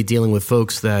 maybe dealing with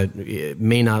folks that we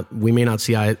may not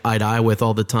see eye to eye with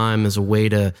all the time as a way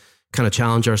to kind of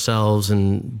challenge ourselves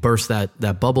and burst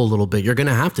that bubble a little bit, you're going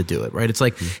to have to do it, right? It's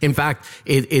like, in fact,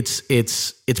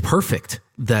 it's perfect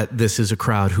that this is a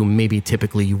crowd who maybe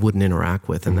typically you wouldn't interact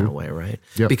with in that way, right?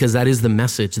 Yep. Because that is the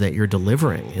message that you're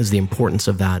delivering, is the importance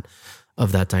of that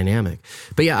dynamic.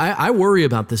 But yeah, I worry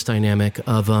about this dynamic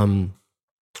of,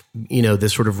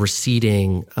 this sort of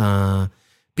receding,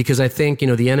 because I think,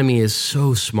 the enemy is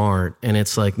so smart, and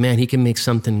it's like, man, he can make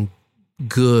something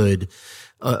good,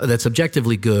 that's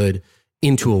objectively good,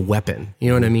 into a weapon. You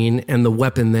know what I mean? And the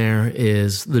weapon there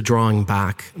is the drawing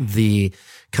back, the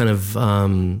kind of,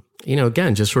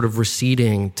 again, just sort of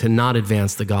receding to not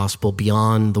advance the gospel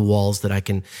beyond the walls that I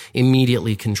can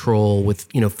immediately control with,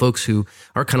 folks who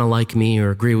are kind of like me or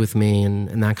agree with me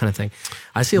and that kind of thing.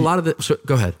 I see a lot of it. So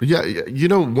go ahead. Yeah.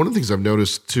 One of the things I've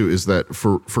noticed too is that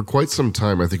for quite some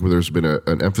time, I think there's been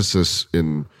an emphasis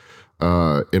in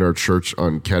our church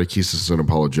on catechesis and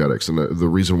apologetics. And the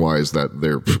reason why is that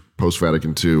their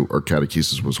post-Vatican II, our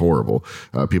catechesis was horrible.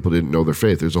 People didn't know their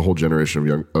faith. There's a whole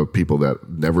generation of people that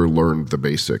never learned the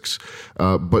basics.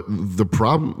 But the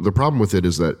problem with it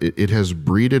is that it has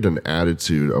breeded an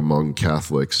attitude among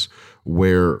Catholics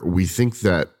where we think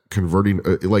that converting,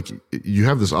 like you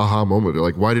have this aha moment,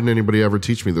 like, why didn't anybody ever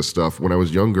teach me this stuff when I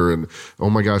was younger? And oh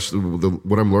my gosh,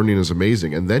 what I'm learning is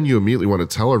amazing. And then you immediately want to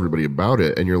tell everybody about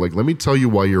it. And you're like, let me tell you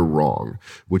why you're wrong,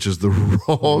 which is the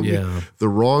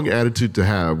wrong attitude to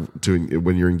have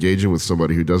when you're engaging with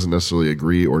somebody who doesn't necessarily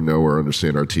agree or know or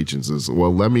understand our teachings is,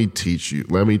 well, let me teach you,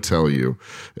 let me tell you.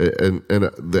 And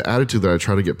the attitude that I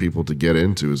try to get people to get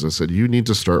into is I said, you need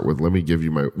to start with, let me give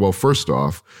you first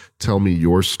off, tell me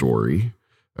your story.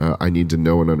 I need to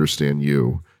know and understand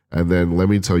you. And then let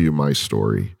me tell you my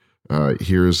story.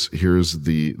 Here's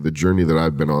the journey that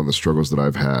I've been on, the struggles that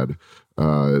I've had,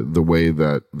 the way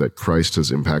that Christ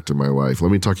has impacted my life.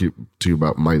 Let me talk to you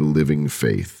about my living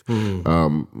faith.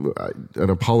 An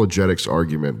apologetics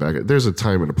argument there's a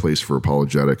time and a place for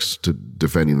apologetics to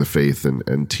defending the faith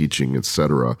and teaching,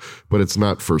 etc. But it's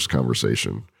not first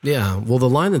conversation. Yeah. Well, the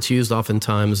line that's used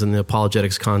oftentimes in the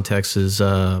apologetics context is,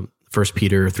 1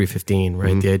 Peter 3:15,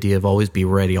 right? The idea of always be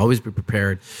ready, always be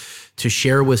prepared to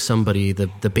share with somebody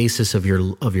the basis of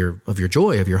your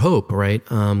joy, of your hope, right?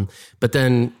 But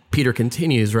then Peter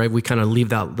continues, right? We kind of leave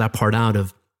that part out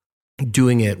of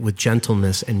doing it with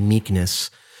gentleness and meekness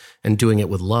and doing it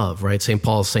with love, right? St.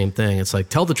 Paul's same thing. It's like,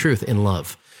 tell the truth in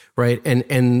love, right?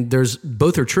 And there's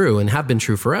both are true and have been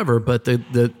true forever, but the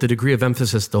degree of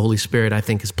emphasis the Holy Spirit, I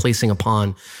think, is placing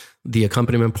upon the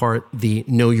accompaniment part, the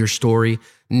know your story,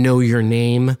 know your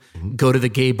name, go to the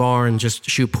gay bar and just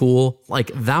shoot pool. Like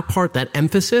that part, that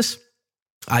emphasis,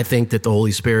 I think that the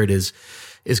Holy Spirit is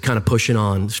kind of pushing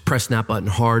on, pressing that button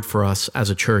hard for us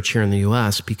as a church here in the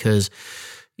U.S. because,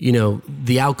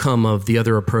 the outcome of the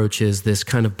other approach is this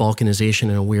kind of balkanization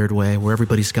in a weird way where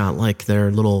everybody's got like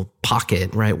their little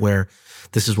pocket, right? Where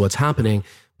this is what's happening,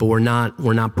 but we're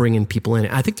not bringing people in.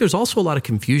 I think there's also a lot of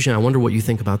confusion. I wonder what you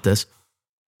think about this,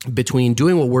 between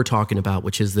doing what we're talking about,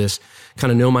 which is this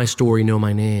kind of know my story, know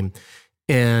my name,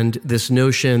 and this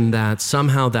notion that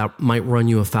somehow that might run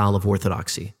you afoul of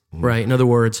orthodoxy, right? In other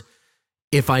words,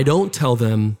 if I don't tell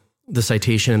them the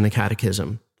citation and the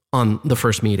catechism on the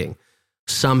first meeting,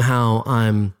 somehow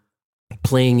I'm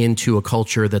playing into a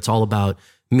culture that's all about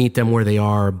meet them where they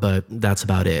are, but that's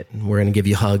about it. We're going to give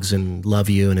you hugs and love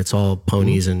you, and it's all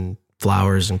ponies and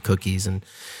flowers and cookies, and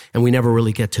we never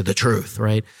really get to the truth,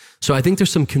 right? So I think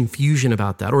there's some confusion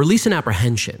about that, or at least an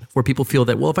apprehension where people feel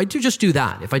that, well, if I just do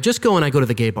that, if I just go and I go to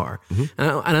the gay bar and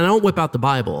I don't whip out the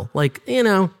Bible, like,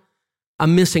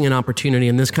 I'm missing an opportunity,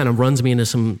 and this kind of runs me into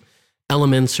some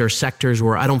elements or sectors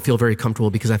where I don't feel very comfortable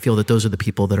because I feel that those are the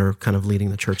people that are kind of leading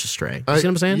the church astray. You see what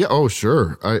I'm saying? Yeah. Oh,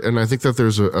 sure. And I think that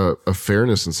there's a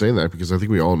fairness in saying that, because I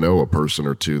think we all know a person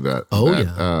or two that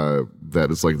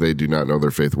it's like they do not know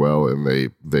their faith well, and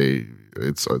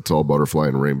it's all butterfly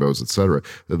and rainbows, etc.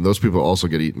 And those people also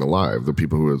get eaten alive. The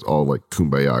people who is all like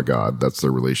kumbaya God, that's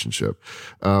their relationship.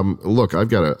 Look, I've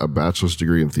got a bachelor's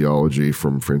degree in theology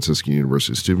from Franciscan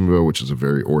University of Steubenville, which is a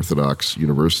very orthodox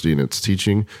university in its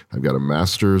teaching. I've got a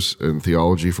master's in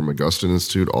theology from Augustine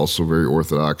Institute, also very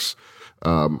orthodox.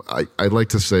 I'd like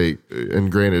to say,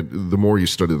 and granted, the more you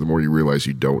study, the more you realize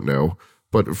you don't know.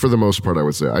 But for the most part, I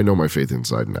would say I know my faith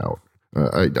inside and out.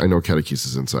 I know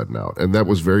catechesis inside and out. And that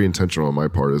was very intentional on my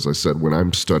part. As I said, when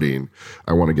I'm studying,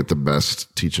 I want to get the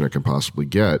best teaching I can possibly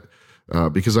get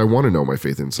because I want to know my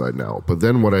faith inside and out. But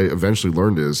then what I eventually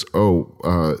learned is,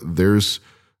 there's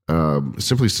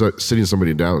simply sitting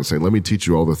somebody down and saying, let me teach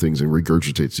you all the things and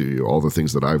regurgitate to you all the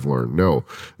things that I've learned. No,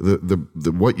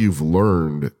 the what you've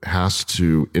learned has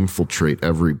to infiltrate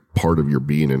every part of your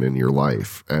being and in your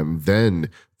life. And then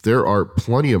there are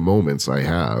plenty of moments I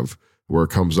have where it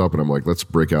comes up and I'm like, let's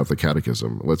break out the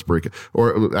catechism. Let's break it.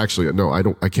 Or actually, no,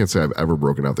 I can't say I've ever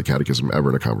broken out the catechism ever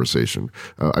in a conversation.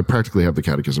 I practically have the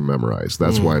catechism memorized.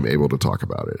 That's why I'm able to talk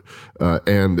about it.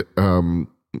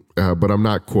 But I'm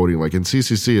not quoting, like in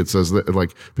CCC, it says that,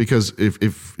 like, because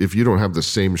if you don't have the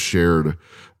same shared,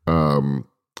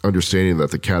 understanding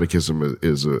that the catechism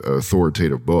is an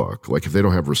authoritative book, like if they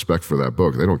don't have respect for that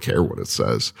book, they don't care what it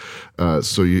says.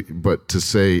 But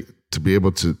to be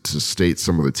able to state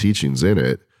some of the teachings in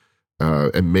it,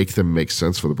 and make them make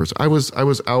sense for the person. I was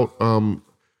out,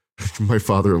 my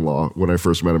father-in-law, when I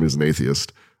first met him, he's an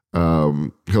atheist.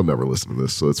 He'll never listen to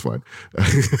this, so that's fine.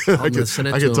 I'm going to send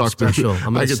it to him special.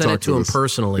 I'm going to send it to him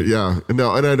personally. Yeah.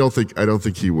 No, and I don't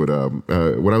think he would,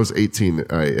 when I was 18,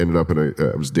 I ended up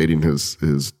I was dating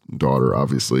his daughter,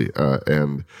 obviously.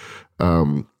 And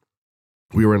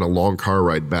we were in a long car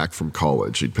ride back from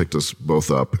college. He picked us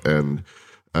both up, and,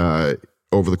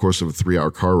 over the course of a 3-hour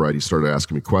car ride, he started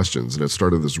asking me questions, and it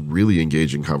started this really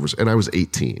engaging conversation. And I was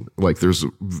 18. Like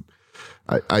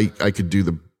I could do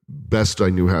the best I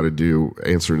knew how to do,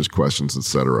 answering his questions,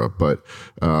 etc. But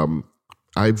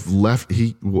I've left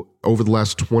over the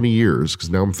last 20 years, because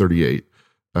now I'm 38.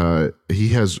 He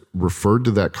has referred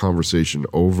to that conversation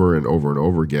over and over and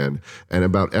over again. And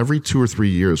about every 2 or 3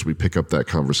 years, we pick up that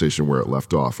conversation where it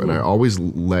left off. And I always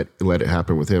let it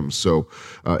happen with him. So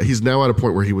he's now at a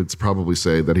point where he would probably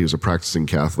say that he was a practicing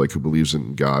Catholic who believes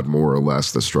in God more or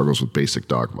less, that struggles with basic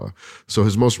dogma. So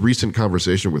his most recent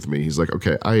conversation with me, he's like,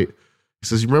 okay, he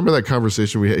says, you remember that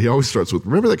conversation we had? He always starts with,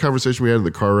 remember that conversation we had in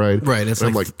the car ride? Right. It's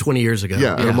like 20 years ago.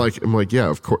 Yeah. And I'm like, yeah,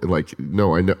 of course. Like,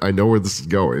 no, I know where this is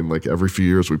going. Like every few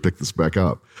years we pick this back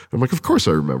up. I'm like, of course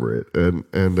I remember it. And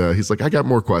he's like, I got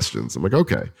more questions. I'm like,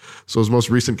 okay. So his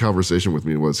most recent conversation with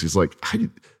me was, he's like,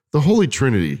 the Holy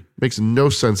Trinity makes no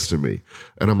sense to me.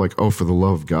 And I'm like, oh, for the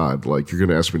love of God, like you're going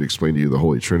to ask me to explain to you the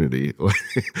Holy Trinity. Like,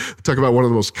 talk about one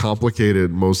of the most complicated,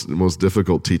 most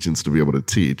difficult teachings to be able to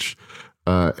teach.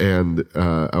 And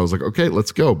I was like, okay,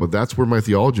 let's go. But that's where my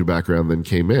theology background then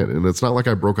came in. And it's not like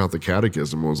I broke out the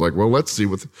catechism and was like, well, let's see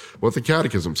what the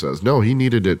catechism says. No, he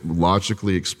needed it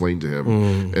logically explained to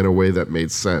him in a way that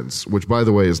made sense, which, by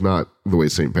the way, is not the way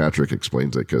St. Patrick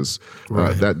explains it, because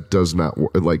that does not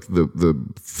work. Like the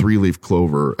 3-leaf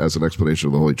clover as an explanation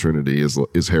of the Holy Trinity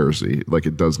is heresy. Like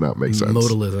it does not make sense.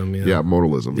 Modalism. Yeah. Yeah.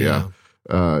 Modalism.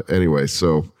 Yeah. Anyway,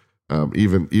 so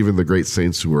even the great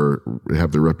saints who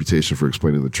have the reputation for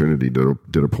explaining the Trinity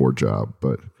did a poor job.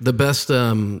 But the best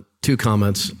 2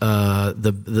 comments.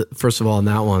 The first of all, on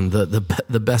that one,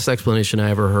 the best explanation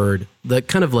I ever heard, the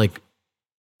kind of like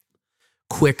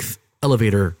quick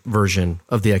elevator version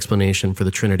of the explanation for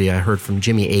the Trinity, I heard from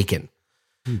Jimmy Akin,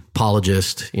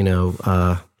 apologist.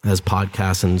 Has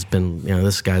podcasts and has been,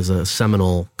 this guy's a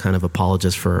seminal kind of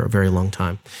apologist for a very long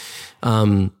time.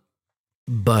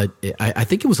 But I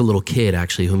think it was a little kid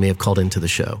actually who may have called into the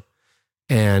show,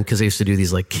 and because they used to do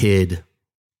these like kid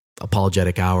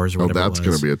apologetic hours or whatever. Oh, that's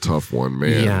going to be a tough one,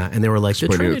 man. Yeah, and they were like, the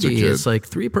Trinity is like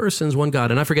 3 persons, 1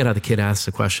 God, and I forget how the kid asked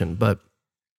the question, but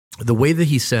the way that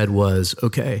he said was,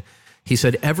 okay, he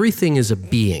said everything is a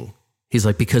being. He's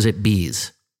like, because it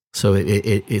bees, so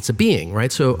it's a being,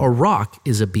 right? So a rock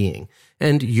is a being,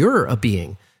 and you're a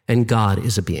being, and God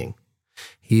is a being.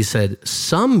 He said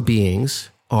some beings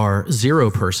are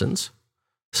 0 persons,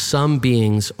 some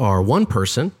beings are 1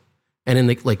 person,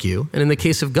 and like you, and in the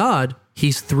case of God,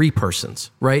 he's 3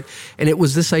 persons, right? And it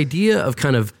was this idea of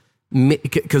kind of,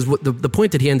 because the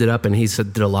point that he ended up in, he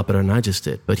said did a lot better than I just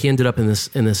did, but he ended up in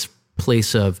this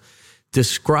place of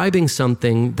describing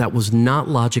something that was not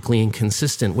logically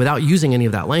inconsistent without using any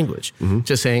of that language.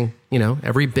 Just saying,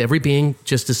 every being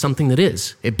just is something that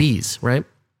is, it bees, right?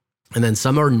 And then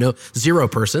some are 0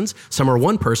 persons, some are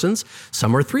 1 persons,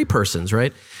 some are 3 persons,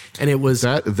 right? And it was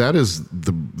that is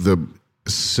the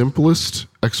simplest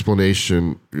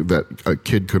explanation that a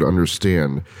kid could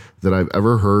understand that I've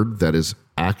ever heard. That is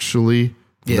actually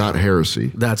not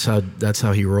heresy. That's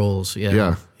how he rolls.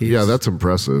 Yeah, that's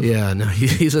impressive. Yeah, no,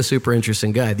 he's a super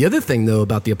interesting guy. The other thing though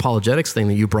about the apologetics thing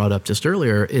that you brought up just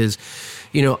earlier is,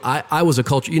 I was a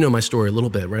culture, my story a little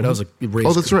bit, right? I was raised.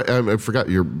 Oh, that's right. I forgot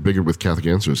you're bigger with Catholic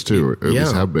Answers too. At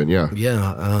least have been, yeah.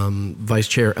 Yeah. Vice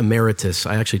Chair Emeritus.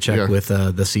 I actually checked with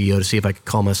the CEO to see if I could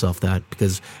call myself that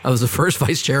because I was the first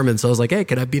vice chairman. So I was like, hey,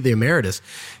 can I be the emeritus?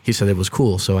 He said it was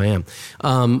cool. So I am.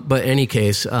 But in any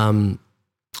case,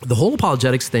 the whole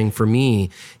apologetics thing for me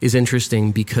is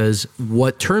interesting because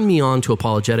what turned me on to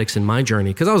apologetics in my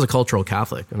journey, because I was a cultural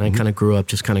Catholic and I kind of grew up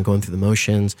just kind of going through the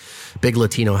motions, big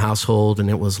Latino household, and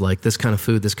it was like this kind of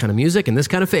food, this kind of music, and this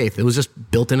kind of faith. It was just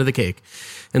built into the cake.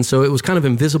 And so it was kind of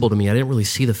invisible to me. I didn't really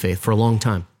see the faith for a long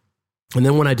time. And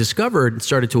then when I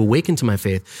started to awaken to my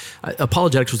faith,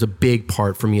 apologetics was a big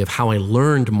part for me of how I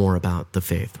learned more about the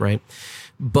faith, right?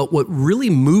 But what really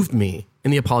moved me in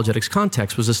the apologetics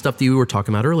context was the stuff that you were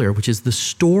talking about earlier, which is the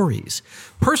stories,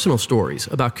 personal stories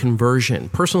about conversion,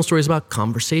 personal stories about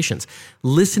conversations,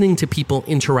 listening to people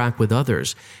interact with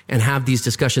others and have these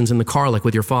discussions in the car, like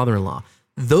with your father-in-law.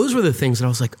 Those were the things that I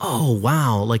was like, oh,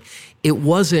 wow. Like it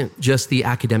wasn't just the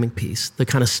academic piece, the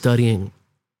kind of studying,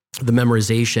 the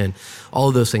memorization, all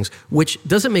of those things, which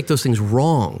doesn't make those things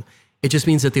wrong. It just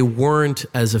means that they weren't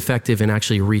as effective in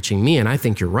actually reaching me. And I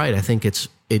think you're right. I think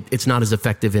it's not as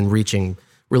effective in reaching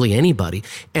really anybody.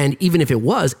 And even if it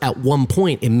was, at one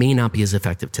point, it may not be as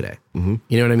effective today. Mm-hmm.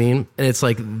 You know what I mean? And it's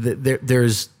like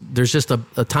there's just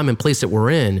a time and place that we're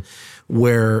in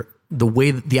where the way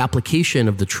the application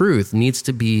of the truth needs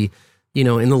to be, in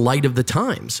the light of the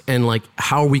times. And like,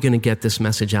 how are we going to get this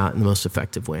message out in the most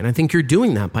effective way? And I think you're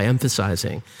doing that by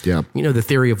emphasizing, the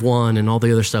theory of one and all the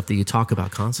other stuff that you talk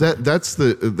about constantly. That's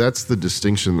the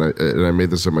distinction. And I made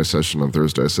this at my session on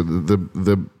Thursday. I said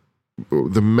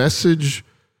the message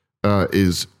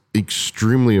is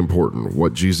extremely important,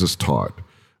 what Jesus taught.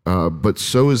 But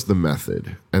so is the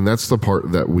method. And that's the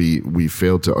part that we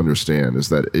fail to understand is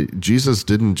that Jesus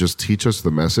didn't just teach us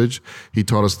the message, he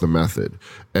taught us the method.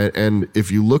 And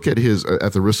if you look at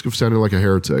at the risk of sounding like a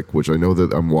heretic, which I know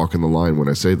that I'm walking the line when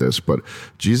I say this, but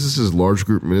Jesus's large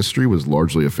group ministry was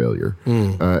largely a failure.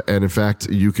 And in fact,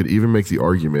 you could even make the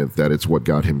argument that it's what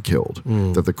got him killed,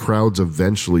 that the crowds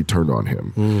eventually turned on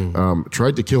him,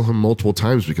 tried to kill him multiple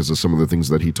times because of some of the things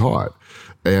that he taught.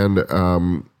 And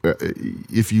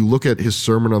if you look at his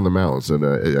Sermon on the Mount, and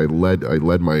I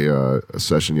led my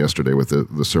session yesterday with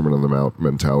the Sermon on the Mount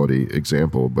mentality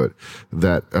example, but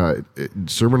that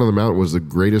Sermon on the Mount was the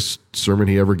greatest sermon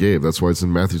he ever gave. That's why it's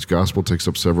in Matthew's Gospel, takes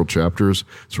up several chapters.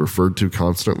 It's referred to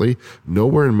constantly.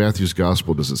 Nowhere in Matthew's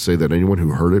Gospel does it say that anyone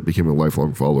who heard it became a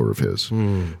lifelong follower of his.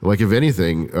 Like, if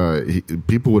anything,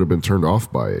 people would have been turned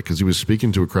off by it because he was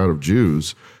speaking to a crowd of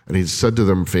Jews, and he said to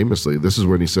them famously, this is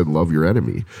when he said, love your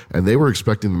enemy. And they were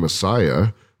expecting the Messiah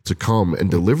to come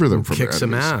and deliver them from kick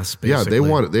some ass, basically.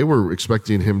 Yeah, they were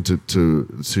expecting him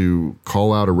to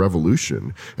call out a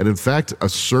revolution. And in fact, a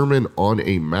Sermon on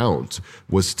a Mount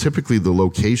was typically the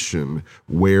location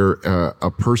where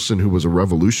a person who was a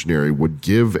revolutionary would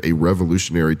give a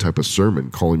revolutionary type of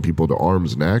sermon, calling people to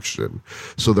arms and action.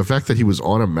 So the fact that he was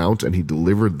on a mount and he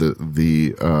delivered the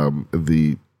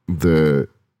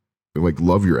like,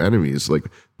 love your enemies, like,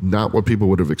 not what people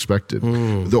would have expected.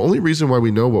 The only reason why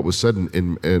we know what was said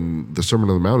in the Sermon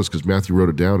on the Mount is because Matthew wrote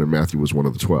it down, and Matthew was one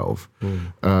of the 12.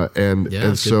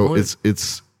 And so point.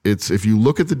 It's if you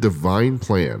look at the divine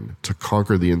plan to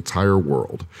conquer the entire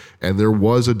world, and there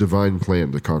was a divine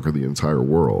plan to conquer the entire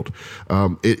world,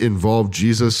 it involved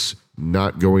Jesus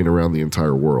not going around the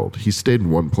entire world. He stayed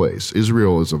in one place.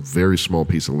 Israel is a very small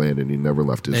piece of land, and he never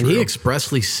left Israel. And he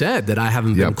expressly said that I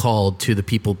haven't been called to the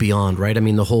people beyond, right? I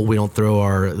mean, the whole we don't throw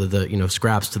our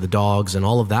scraps to the dogs and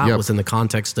all of that was in the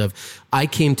context of I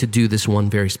came to do this one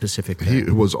very specific thing.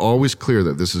 He was always clear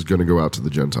that this is going to go out to the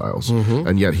Gentiles,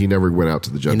 and yet he never went out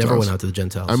to the Gentiles. He never went out to the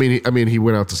Gentiles. I mean, he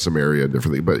went out to Samaria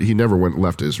differently, but he never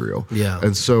left Israel. Yeah.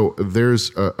 And so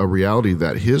there's a reality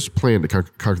that his plan to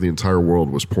conquer the entire world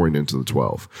was pouring into the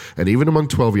 12. And even among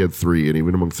 12, he had 3, and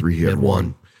even among 3, he had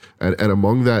 1. And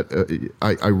among that,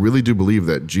 I really do believe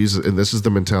that Jesus, and this is the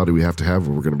mentality we have to have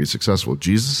when we're going to be successful,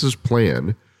 Jesus's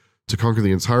plan to conquer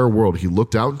the entire world, he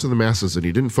looked out into the masses, and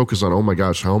he didn't focus on, oh my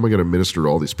gosh, how am I going to minister to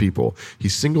all these people? He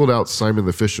singled out Simon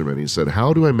the fisherman. He said,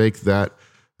 how do I make that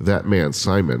man,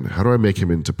 Simon, how do I make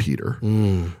him into Peter?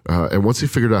 And once he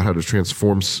figured out how to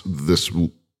transform this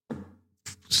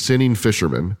sinning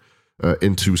fisherman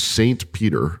into Saint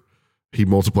Peter, he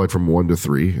multiplied from 1 to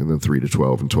 3, and then 3 to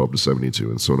 12, and 12 to 72,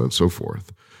 and so on and so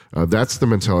forth. That's the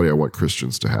mentality I want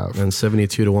Christians to have. And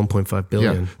 72 to 1.5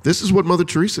 billion. Yeah. This is what Mother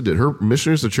Teresa did. Her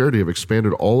missionaries of charity have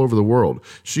expanded all over the world.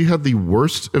 She had the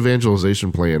worst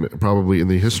evangelization plan probably in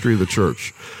the history of the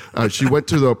church. She went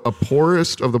to the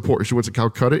poorest of the poor. She went to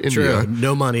Calcutta, India.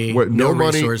 No money, no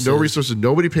resources. No resources.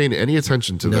 Nobody paying any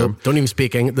attention to them. Don't even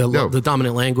speak the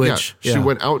dominant language. Yeah. She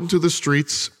went out into the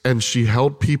streets and she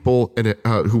held people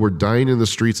who were dying in the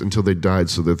streets until they died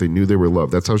so that they knew they were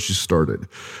loved. That's how she started.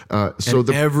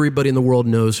 Everybody in the world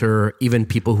knows her, even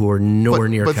people who are nowhere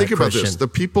near Christian. But think about this. The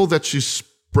people that she's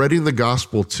spreading the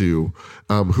gospel to,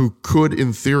 who could,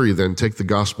 in theory, then take the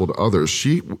gospel to others,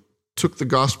 she took the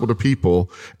gospel to people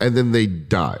and then they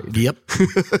died. Yep.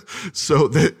 So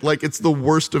that, like, it's the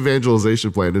worst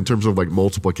evangelization plan in terms of like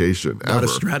multiplication Not ever. a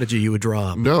strategy you would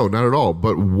draw up. No, not at all.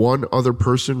 But one other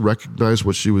person recognized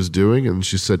what she was doing and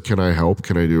she said, can I help?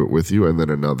 Can I do it with you? And then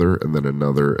another, and then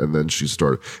another. And then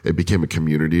it became a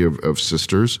community of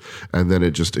sisters. And then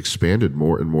it just expanded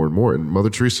more and more and more. And Mother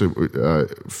Teresa,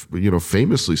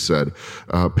 famously said,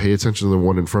 pay attention to the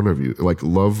one in front of you. Like,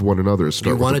 love one another.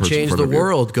 You want to change the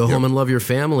world, go home and love your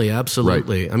family.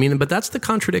 Absolutely. Right. I mean, but that's the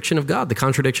contradiction of God, the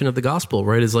contradiction of the gospel,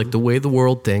 right? Is like the way the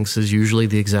world thinks is usually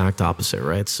the exact opposite,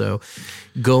 right? So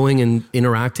going and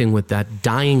interacting with that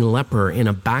dying leper in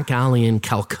a back alley in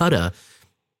Calcutta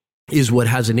is what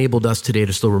has enabled us today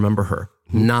to still remember her.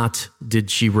 Not did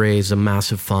she raise a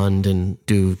massive fund and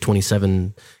do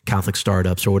 27 Catholic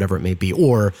startups or whatever it may be,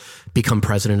 or become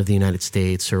president of the United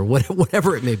States or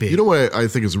whatever it may be. You know what I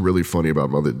think is really funny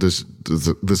about Mother? This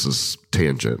is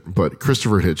tangent, but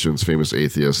Christopher Hitchens, famous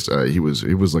atheist, he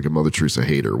was like a Mother Teresa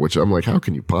hater, which I'm like, how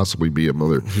can you possibly be a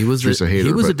Mother Teresa hater?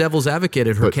 He was a devil's advocate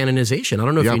at her canonization. I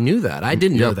don't know if you knew that. I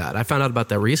didn't know that. I found out about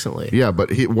that recently. Yeah, but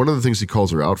one of the things he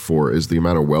calls her out for is the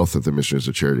amount of wealth that the Missionaries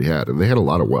of Charity had, and they had a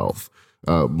lot of wealth.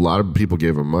 A lot of people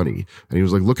gave him money, and he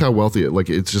was like, look how wealthy, like,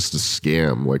 it's just a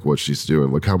scam, like what she's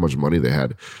doing. Look how much money they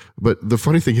had. But the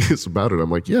funny thing is about it, I'm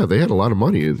like, yeah, they had a lot of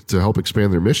money to help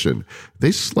expand their mission.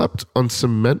 They slept on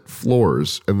cement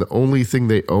floors, and the only thing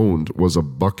they owned was a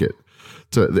bucket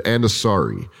and a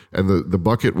sari. And the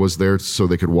bucket was there so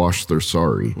they could wash their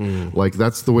sari. Like,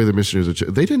 that's the way the missionaries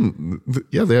are.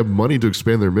 They have money to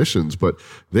expand their missions, but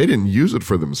they didn't use it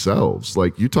for themselves.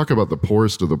 Like, you talk about the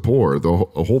poorest of the poor,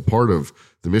 a whole part of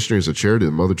the Missionaries of Charity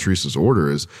and Mother Teresa's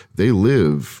order is they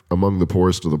live among the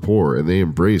poorest of the poor and they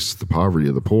embrace the poverty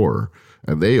of the poor.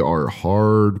 And they are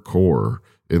hardcore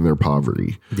in their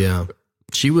poverty. Yeah.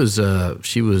 She was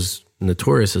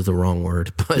notorious is the wrong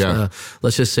word, but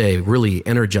let's just say really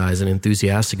energized and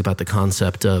enthusiastic about the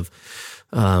concept of,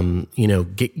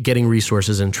 getting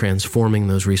resources and transforming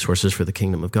those resources for the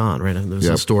kingdom of God, right? And there was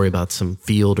a story about some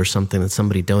field or something that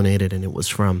somebody donated, and it was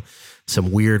from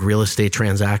some weird real estate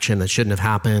transaction that shouldn't have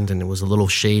happened, and it was a little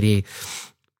shady.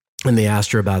 And they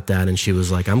asked her about that, and she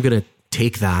was like, I'm going to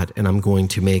take that and I'm going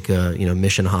to make a,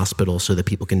 mission hospital so that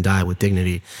people can die with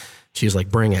dignity. She's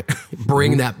like, bring it,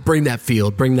 bring that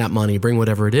field, bring that money, bring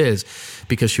whatever it is,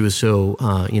 because she was so,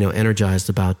 energized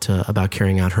about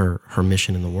carrying out her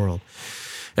mission in the world.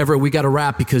 Everett, we got to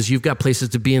wrap because you've got places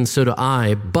to be and so do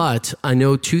I, but I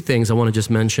know two things I want to just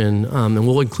mention, and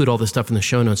we'll include all this stuff in the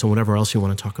show notes and whatever else you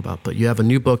want to talk about. But you have a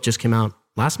new book just came out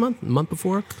last month, the month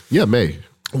before? Yeah, May.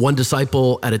 One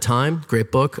Disciple at a Time, great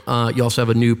book. You also have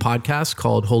a new podcast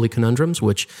called Holy Conundrums,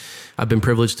 which I've been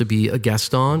privileged to be a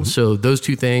guest on. So those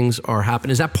two things are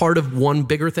happening. Is that part of one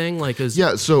bigger thing?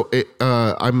 So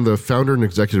I'm the founder and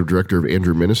executive director of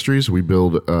Andrew Ministries. We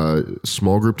build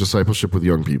small group discipleship with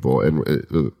young people, and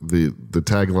the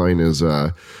tagline is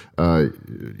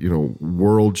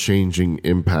world-changing,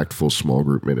 impactful small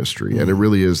group ministry. And it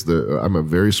really is I'm a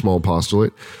very small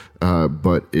apostolate,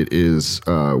 but it is,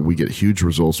 we get huge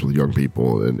results with young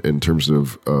people in terms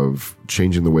of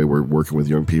changing the way we're working with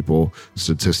young people.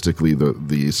 Statistically,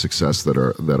 the success that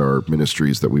our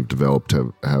ministries that we've developed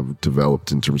have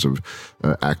developed in terms of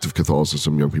active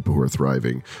Catholicism, young people who are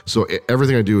thriving. So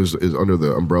everything I do is under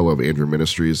the umbrella of Andrew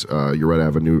Ministries. You're right, I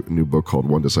have a new book called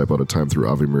One Disciple at a Time through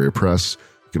Ave Maria Press.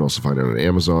 You can also find it on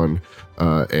Amazon,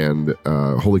 and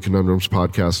Holy Conundrums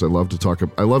podcast.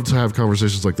 I love to have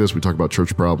conversations like this. We talk about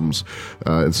church problems,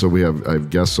 and so I have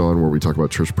guests on where we talk about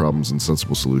church problems and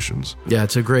sensible solutions. Yeah,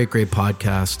 it's a great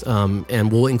podcast, and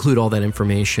we'll include all that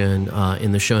information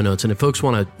in the show notes. And if folks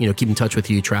want to, keep in touch with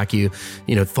you, track you,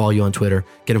 follow you on Twitter,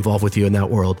 get involved with you in that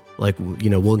world,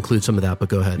 we'll include some of that. But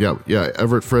go ahead. Yeah,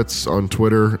 Everett Fritz on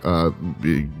Twitter.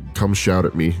 come shout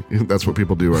at me. That's what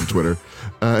people do on Twitter.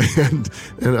 And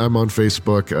I'm on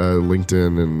Facebook,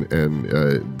 LinkedIn, and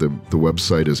the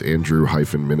website is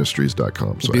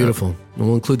andrew-ministries.com. So beautiful.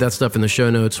 We'll include that stuff in the show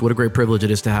notes. What a great privilege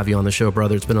it is to have you on the show,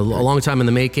 brother. It's been a long time in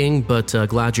the making, but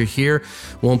glad you're here.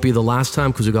 Won't be the last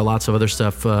time because we've got lots of other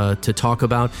stuff to talk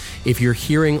about. If you're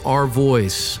hearing our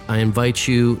voice, I invite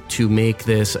you to make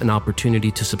this an opportunity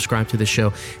to subscribe to the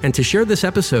show and to share this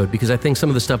episode, because I think some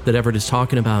of the stuff that Everett is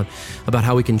talking about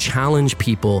how we can challenge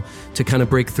people to kind of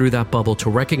break through that bubble, to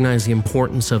recognize the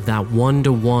importance of that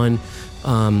one-to-one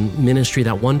ministry,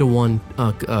 that one-to-one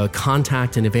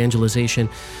contact and evangelization.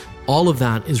 All of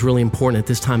that is really important at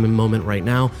this time and moment right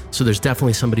now. So there's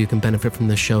definitely somebody who can benefit from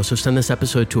this show. So send this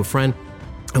episode to a friend,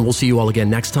 and we'll see you all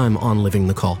again next time on Living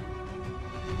the Call.